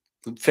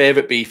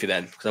 Favourite Beefy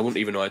then, because I wouldn't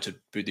even know how to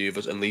do the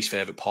others, and least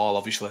favourite Paul,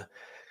 obviously,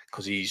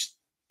 because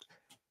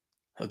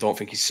I don't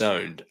think he's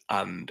sound,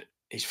 and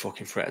he's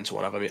fucking threatened to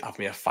have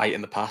me a fight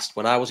in the past.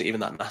 When I wasn't even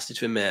that nasty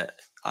to him, mate,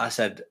 I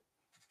said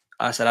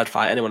I'd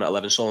fight anyone at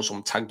 11 stone,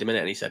 someone tagged him in it,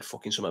 and he said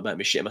fucking something about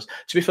me shitting myself.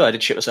 To be fair, I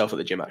did shit myself at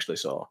the gym, actually,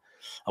 so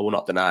I will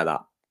not deny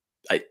that.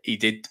 He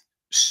did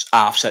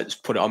half set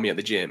put it on me at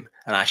the gym,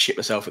 and I shit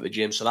myself at the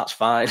gym, so that's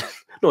fine.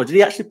 No, did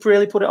he actually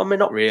really put it on me?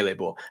 Not really,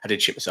 but I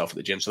did shit myself at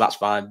the gym, so that's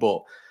fine.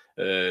 But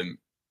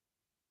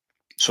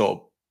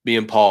so me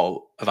and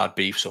Paul have had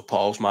beef, so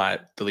Paul's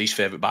the least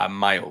favourite by a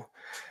mile.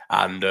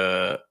 And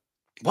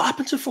what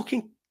happened to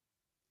fucking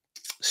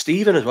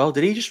Stephen as well?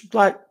 Did he just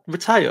like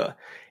retire?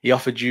 He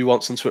offered you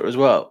once on Twitter as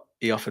well.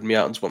 He offered me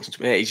out once on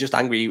Twitter. He's just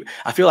angry.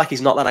 I feel like he's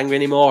not that angry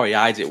anymore. He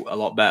hides it a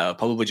lot better.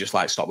 Probably just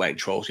like stop letting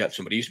trolls get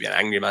to him. But he used to be an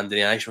angry man, didn't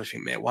he? I used to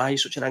think, mate, why are you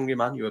such an angry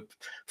man? You're a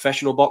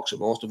professional boxer.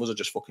 Most of us are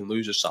just fucking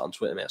losers sat on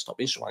Twitter, mate. Stop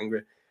being so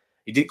angry.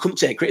 He couldn't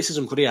take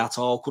criticism, could he, at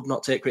all? Could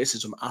not take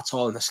criticism at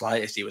all in the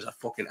slightest. He was a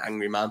fucking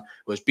angry man.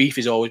 Whereas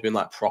Beefy's always been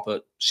like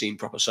proper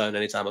sound.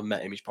 Anytime I've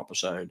met him, he's proper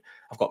sound.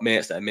 I've got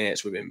mates that are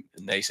mates with him,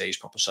 and they say he's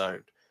proper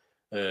sound.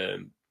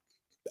 And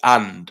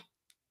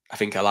I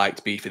think I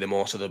liked Beefy the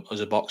most as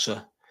a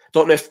boxer.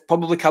 Don't know if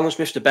probably Callum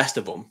Smith's the best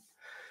of them.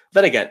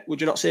 Then again,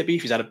 would you not say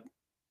Beefy's had a...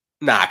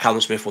 Nah,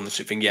 Callum Smith won the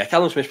thing. Yeah,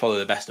 Callum Smith's probably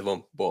the best of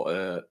them,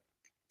 but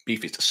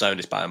Beefy's the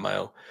soundest by a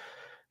mile.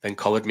 Then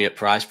collared me at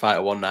prize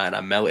fighter one night and I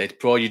melted.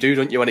 Bro, you do,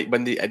 don't you?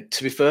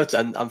 To be fair to,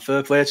 and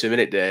fair play to him,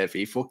 innit, Dave?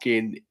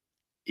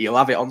 He'll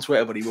have it on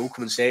Twitter, but he will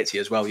come and say it to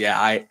you as well.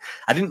 Yeah, I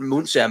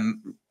didn't say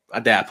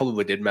I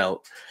probably did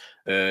melt.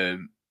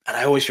 And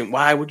I always think,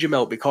 why would you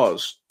melt?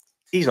 Because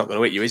he's not going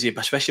to hit you, is he?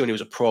 Especially when he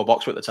was a pro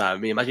boxer at the time. I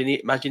mean,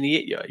 imagine he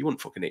hit you. He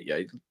wouldn't fucking hit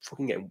you.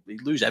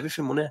 He'd lose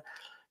everything, wouldn't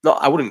he?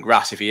 I wouldn't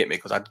grass if he hit me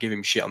because I'd give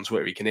him shit on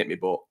Twitter. He can hit me,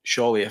 but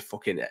surely if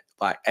fucking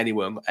like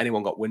anyone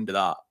got wind of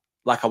that,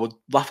 like I would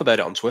laugh about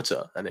it on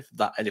Twitter, and if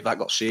that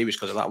got serious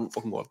because of that, I wouldn't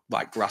fucking go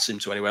like grass him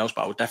to anywhere else.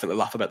 But I would definitely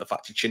laugh about the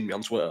fact he chinned me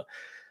on Twitter.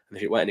 And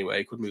if it went anyway,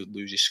 he could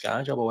lose his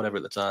Sky job or whatever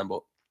at the time.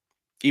 But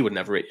he would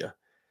never hit you.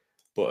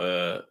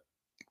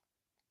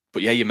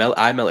 But yeah,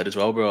 I melted as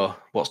well, bro.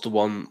 What's the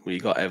one we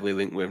got heavily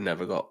linked with,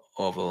 never got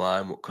over the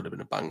line? What could have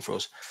been a bang for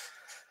us?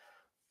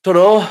 Don't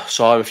know.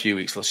 Saw him a few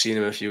weeks. I've seen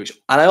him a few weeks,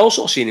 and I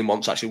also seen him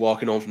once actually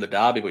walking home from the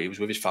derby, but he was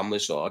with his family.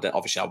 So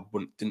obviously I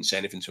didn't say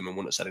anything to him and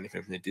wouldn't have said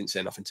anything. He didn't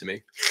say nothing to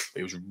me. But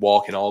he was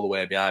walking all the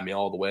way behind me,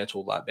 all the way to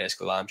like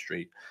basically Lime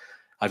Street.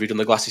 Have you done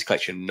the glasses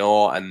collection?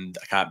 No, and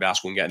I can't be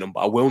asked when getting them, but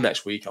I will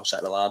next week. I'll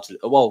set an alarm to.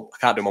 Well, I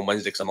can't do them on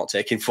Wednesday because I'm not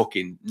taking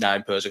fucking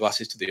 9 pairs of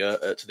glasses to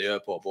the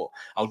airport, but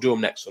I'll do them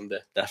next Sunday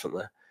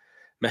definitely.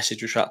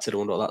 Message retracted. I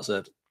wonder what that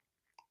said.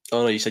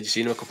 Oh no, you said you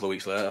seen him a couple of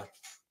weeks later.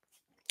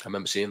 I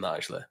remember seeing that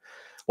actually.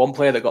 One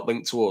player that got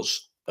linked to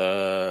us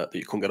that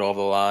you couldn't get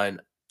over the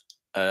line.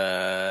 Who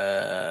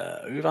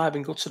have I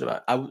been gutted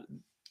about?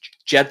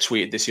 Jed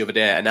tweeted this the other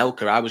day.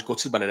 Anelka, I was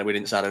gutted when we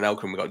didn't sign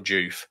Anelka and we got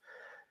Juve.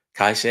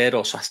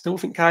 Caicedo, so I still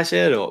think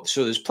Caicedo.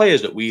 So there's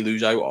players that we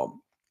lose out on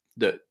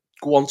that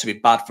go on to be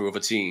bad for other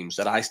teams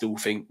that I still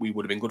think we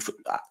would have been good for.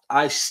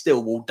 I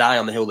still will die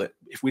on the hill that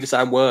if we'd have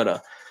signed Werner,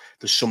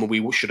 there's someone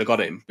we should have got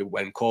him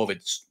when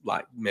COVID's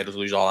like made us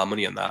lose all our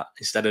money on that.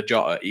 Instead of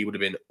Jota, he would have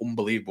been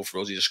unbelievable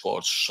for us. He just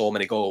scored so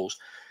many goals,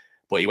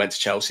 but he went to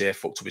Chelsea,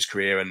 fucked up his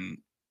career, and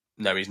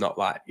no, he's not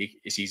like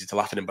it's easy to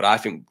laugh at him. But I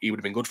think he would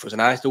have been good for us,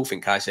 and I still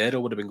think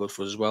Caicedo would have been good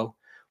for us as well.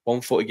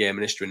 1 footy game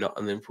in history, not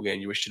an Liverpool game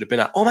you wish you'd have been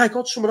at. Oh my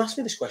God, someone asked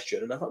me this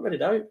question and I've not read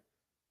it out.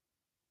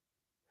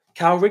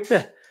 Carl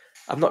Rigby.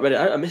 I've not read it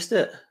out. I missed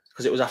it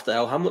because it was after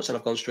El Hamlett and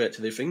I've gone straight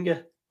to the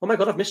finger. Oh my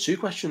God, I've missed 2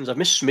 questions. I've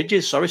missed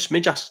Smidge's. Sorry,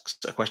 Smidge asks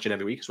a question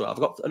every week as well. I've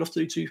got enough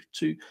to do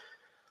two.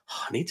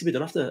 Oh, I need to be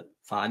done after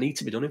 5. I need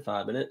to be done in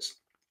 5 minutes.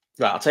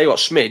 Right, I'll tell you what,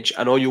 Smidge,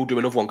 I know you'll do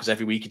another one because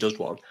every week he does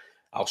one.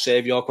 I'll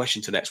save your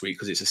question to next week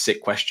because it's a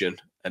sick question.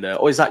 And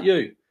is that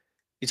you?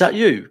 Is that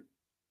you?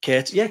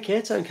 Kate? Yeah,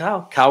 Kate and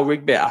Carl. Carl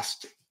Rigby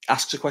asks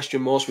a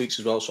question most weeks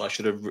as well, so I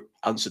should have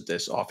answered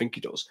this, or I think he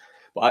does.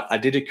 But I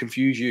did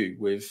confuse you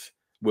with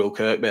Will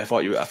Kirkby. I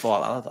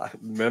thought I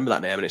remember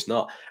that name, and it's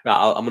not. Right,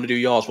 I'm going to do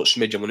yours, but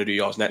Smidge, I'm going to do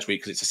yours next week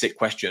because it's a sick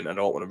question, and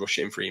I don't want to rush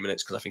it in 3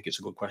 minutes because I think it's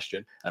a good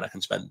question, and I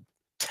can spend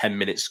 10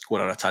 minutes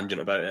going on a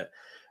tangent about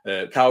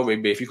it. Carl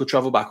Rigby, if you could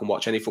travel back and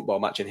watch any football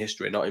match in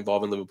history not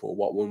involving Liverpool,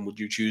 what one would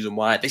you choose and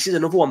why? This is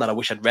another one that I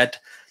wish I'd read.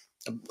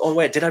 Oh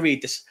wait, did I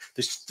read this?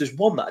 There's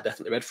one that I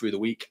definitely read through the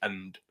week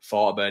and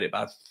thought about it,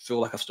 but I feel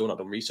like I've still not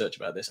done research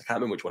about this. I can't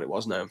remember which one it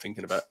was now.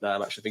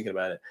 I'm actually thinking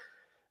about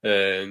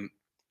it.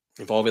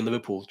 Involving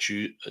Liverpool,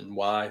 choose and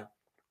why?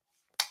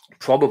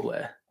 Probably.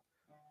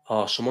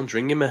 Oh, someone's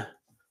ringing me.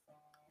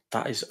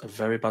 That is a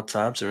very bad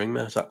time to ring me.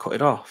 Has that cut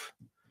it off?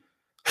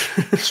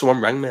 Someone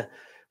rang me.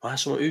 Why?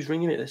 Who's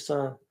ringing it this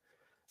time?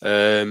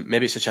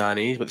 Maybe it's a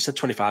Chinese, but they said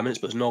 25 minutes,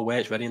 but there's no way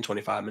it's ready in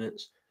 25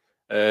 minutes.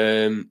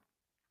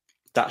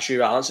 That's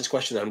your answer this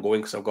question. I'm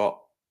going because I've got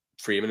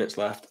 3 minutes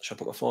left. Should I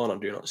put my phone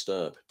on Do Not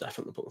Disturb?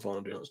 Definitely put my phone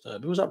on Do Not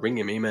Disturb. Who was that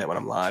ringing me, mate, when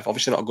I'm live?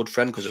 Obviously not a good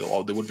friend because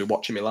they would be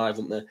watching me live,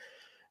 wouldn't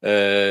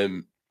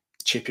they?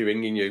 Chippy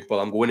ringing you. Well,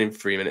 I'm going in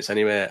 3 minutes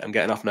anyway. I'm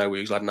getting off now.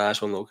 We've had a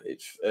nice one. Look,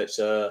 it's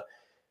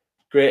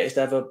greatest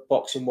ever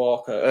boxing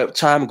walk.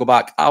 Time and go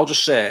back. I'll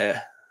just say,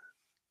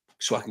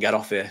 so I can get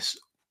off this,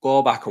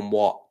 go back and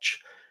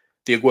watch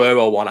the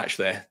Aguero one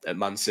actually at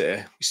Man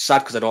City. It's sad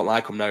because I don't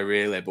like him now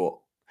really, but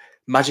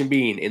imagine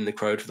being in the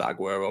crowd for that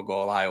Aguero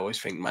goal. I always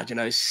think, imagine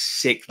how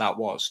sick that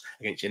was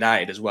against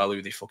United as well,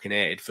 who they fucking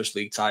hated. First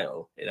league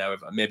title,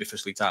 maybe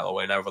first league title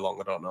or however long,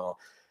 I don't know.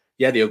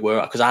 Yeah, the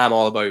Aguero, because I'm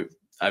all about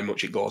how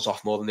much it goes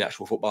off more than the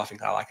actual football. I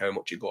think I like how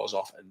much it goes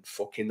off, and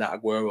fucking that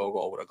Aguero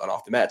goal would have gone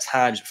off. The amount of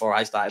times before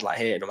I started like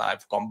hating him,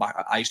 I've gone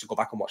back. I used to go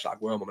back and watch that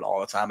Aguero moment all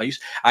the time.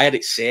 I had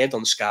it saved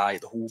on Sky,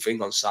 the whole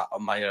thing on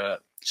my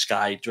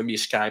Sky. Do you remember your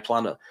Sky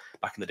Planner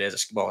back in the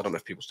days? Well, I don't know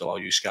if people still all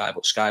use Sky,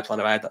 but Sky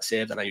Planner, I had that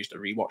saved, and I used to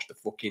rewatch the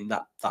fucking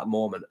that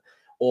moment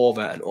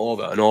over and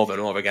over and over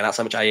and over again. That's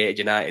how much I hated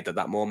United.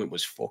 That moment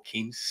was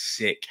fucking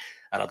sick,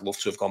 and I'd love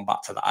to have gone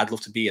back to that. I'd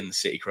love to be in the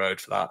City crowd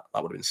for that.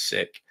 That would have been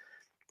sick.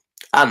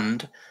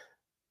 And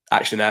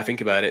actually, now I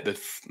think about it,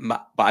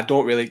 but I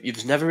don't really.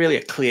 There's never really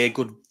a clear,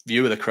 good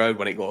view of the crowd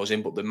when it goes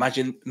in. But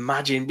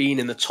imagine being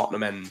in the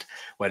Tottenham end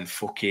when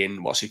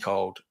fucking what's he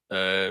called?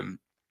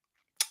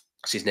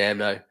 What's his name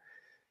now?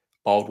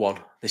 Bald one.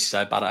 This is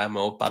how bad I am.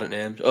 I'm bad at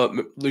names.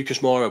 Lucas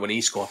Moura, when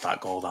he scored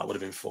that goal, that would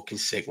have been fucking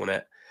sick,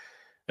 wouldn't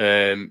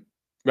it?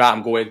 Right,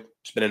 I'm going.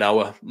 It's been an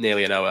hour,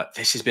 nearly an hour.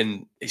 It's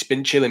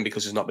been chilling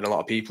because there's not been a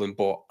lot of people in,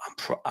 but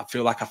I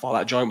feel like I thought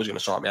that joint was going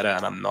to sort me out,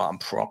 and I'm not. I'm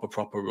proper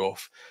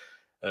rough.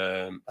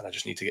 And I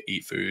just need to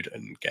eat food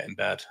and get in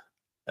bed.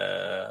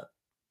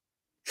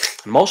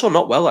 I'm also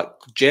not well. Like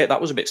that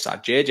was a bit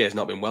sad. JJ's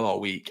not been well all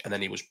week, and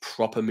then he was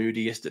proper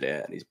moody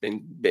yesterday, and he's been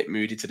a bit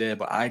moody today.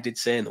 But I did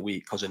say in the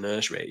week because of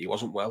nursery, he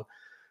wasn't well,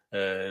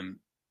 and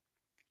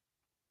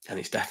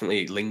it's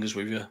definitely lingers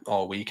with you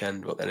all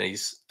weekend. But then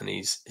it's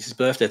his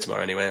birthday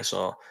tomorrow anyway,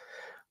 so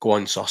go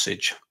on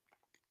sausage.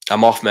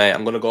 I'm off, mate.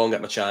 I'm going to go and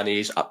get my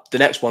Chinese. The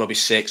next one will be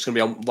 6. It's going to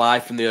be on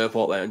live from the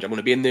airport lounge. I'm going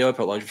to be in the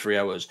airport lounge for 3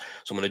 hours.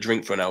 So I'm going to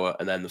drink for an hour,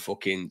 and then the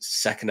fucking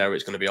second hour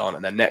it's going to be on.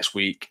 And then next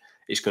week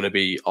it's going to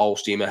be all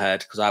steam ahead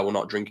because I will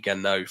not drink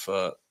again now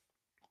for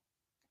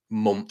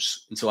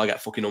months until I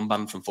get fucking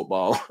unbanned from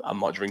football. I'm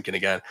not drinking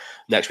again.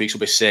 Next week's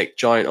will be sick.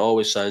 Joint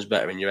always sounds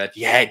better in your head.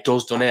 Yeah, it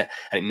does, doesn't it?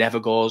 And it never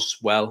goes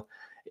well.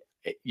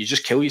 you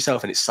just kill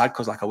yourself, and it's sad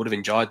because like I would have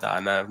enjoyed that,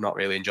 and I've not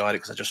really enjoyed it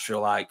because I just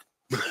feel like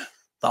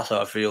that's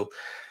how I feel.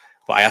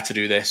 But I had to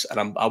do this,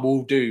 and I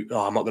will do.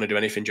 Oh, I'm not going to do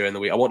anything during the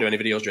week. I won't do any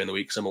videos during the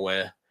week because I'm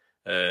away.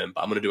 But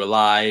I'm going to do a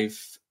live.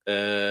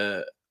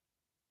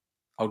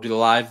 I'll do the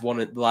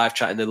live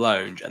chat in the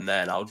lounge, and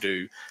then I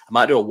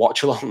might do a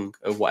watch along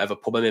of whatever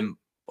pub I'm in.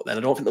 But then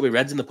I don't think there'll be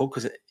Reds in the pub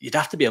because you'd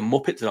have to be a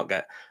muppet to not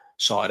get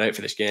sorted out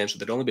for this game. So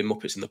there'd only be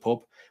Muppets in the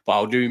pub. But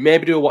I'll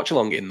maybe do a watch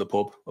along in the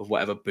pub of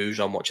whatever booze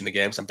I'm watching the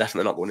game. Because I'm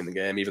definitely not going in the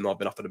game, even though I've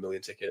been offered 1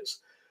 million tickets.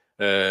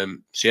 So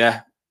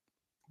yeah,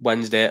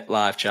 Wednesday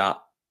live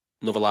chat,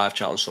 another live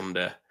chat on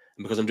Sunday.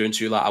 And because I'm doing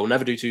I will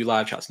never do 2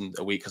 live chats in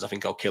a week because I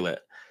think I'll kill it.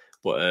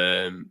 But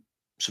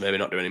so maybe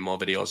not do any more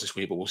videos this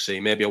week, but we'll see.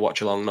 Maybe a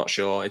watch along, not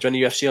sure. Is there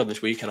any UFC on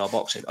this weekend or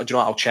boxing? Do you know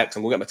what? I'll check.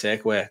 I'm going to get my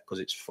takeaway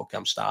because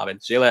I'm starving.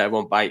 See you later,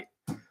 everyone. Bye.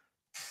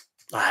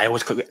 I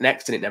always click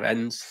next and it never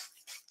ends.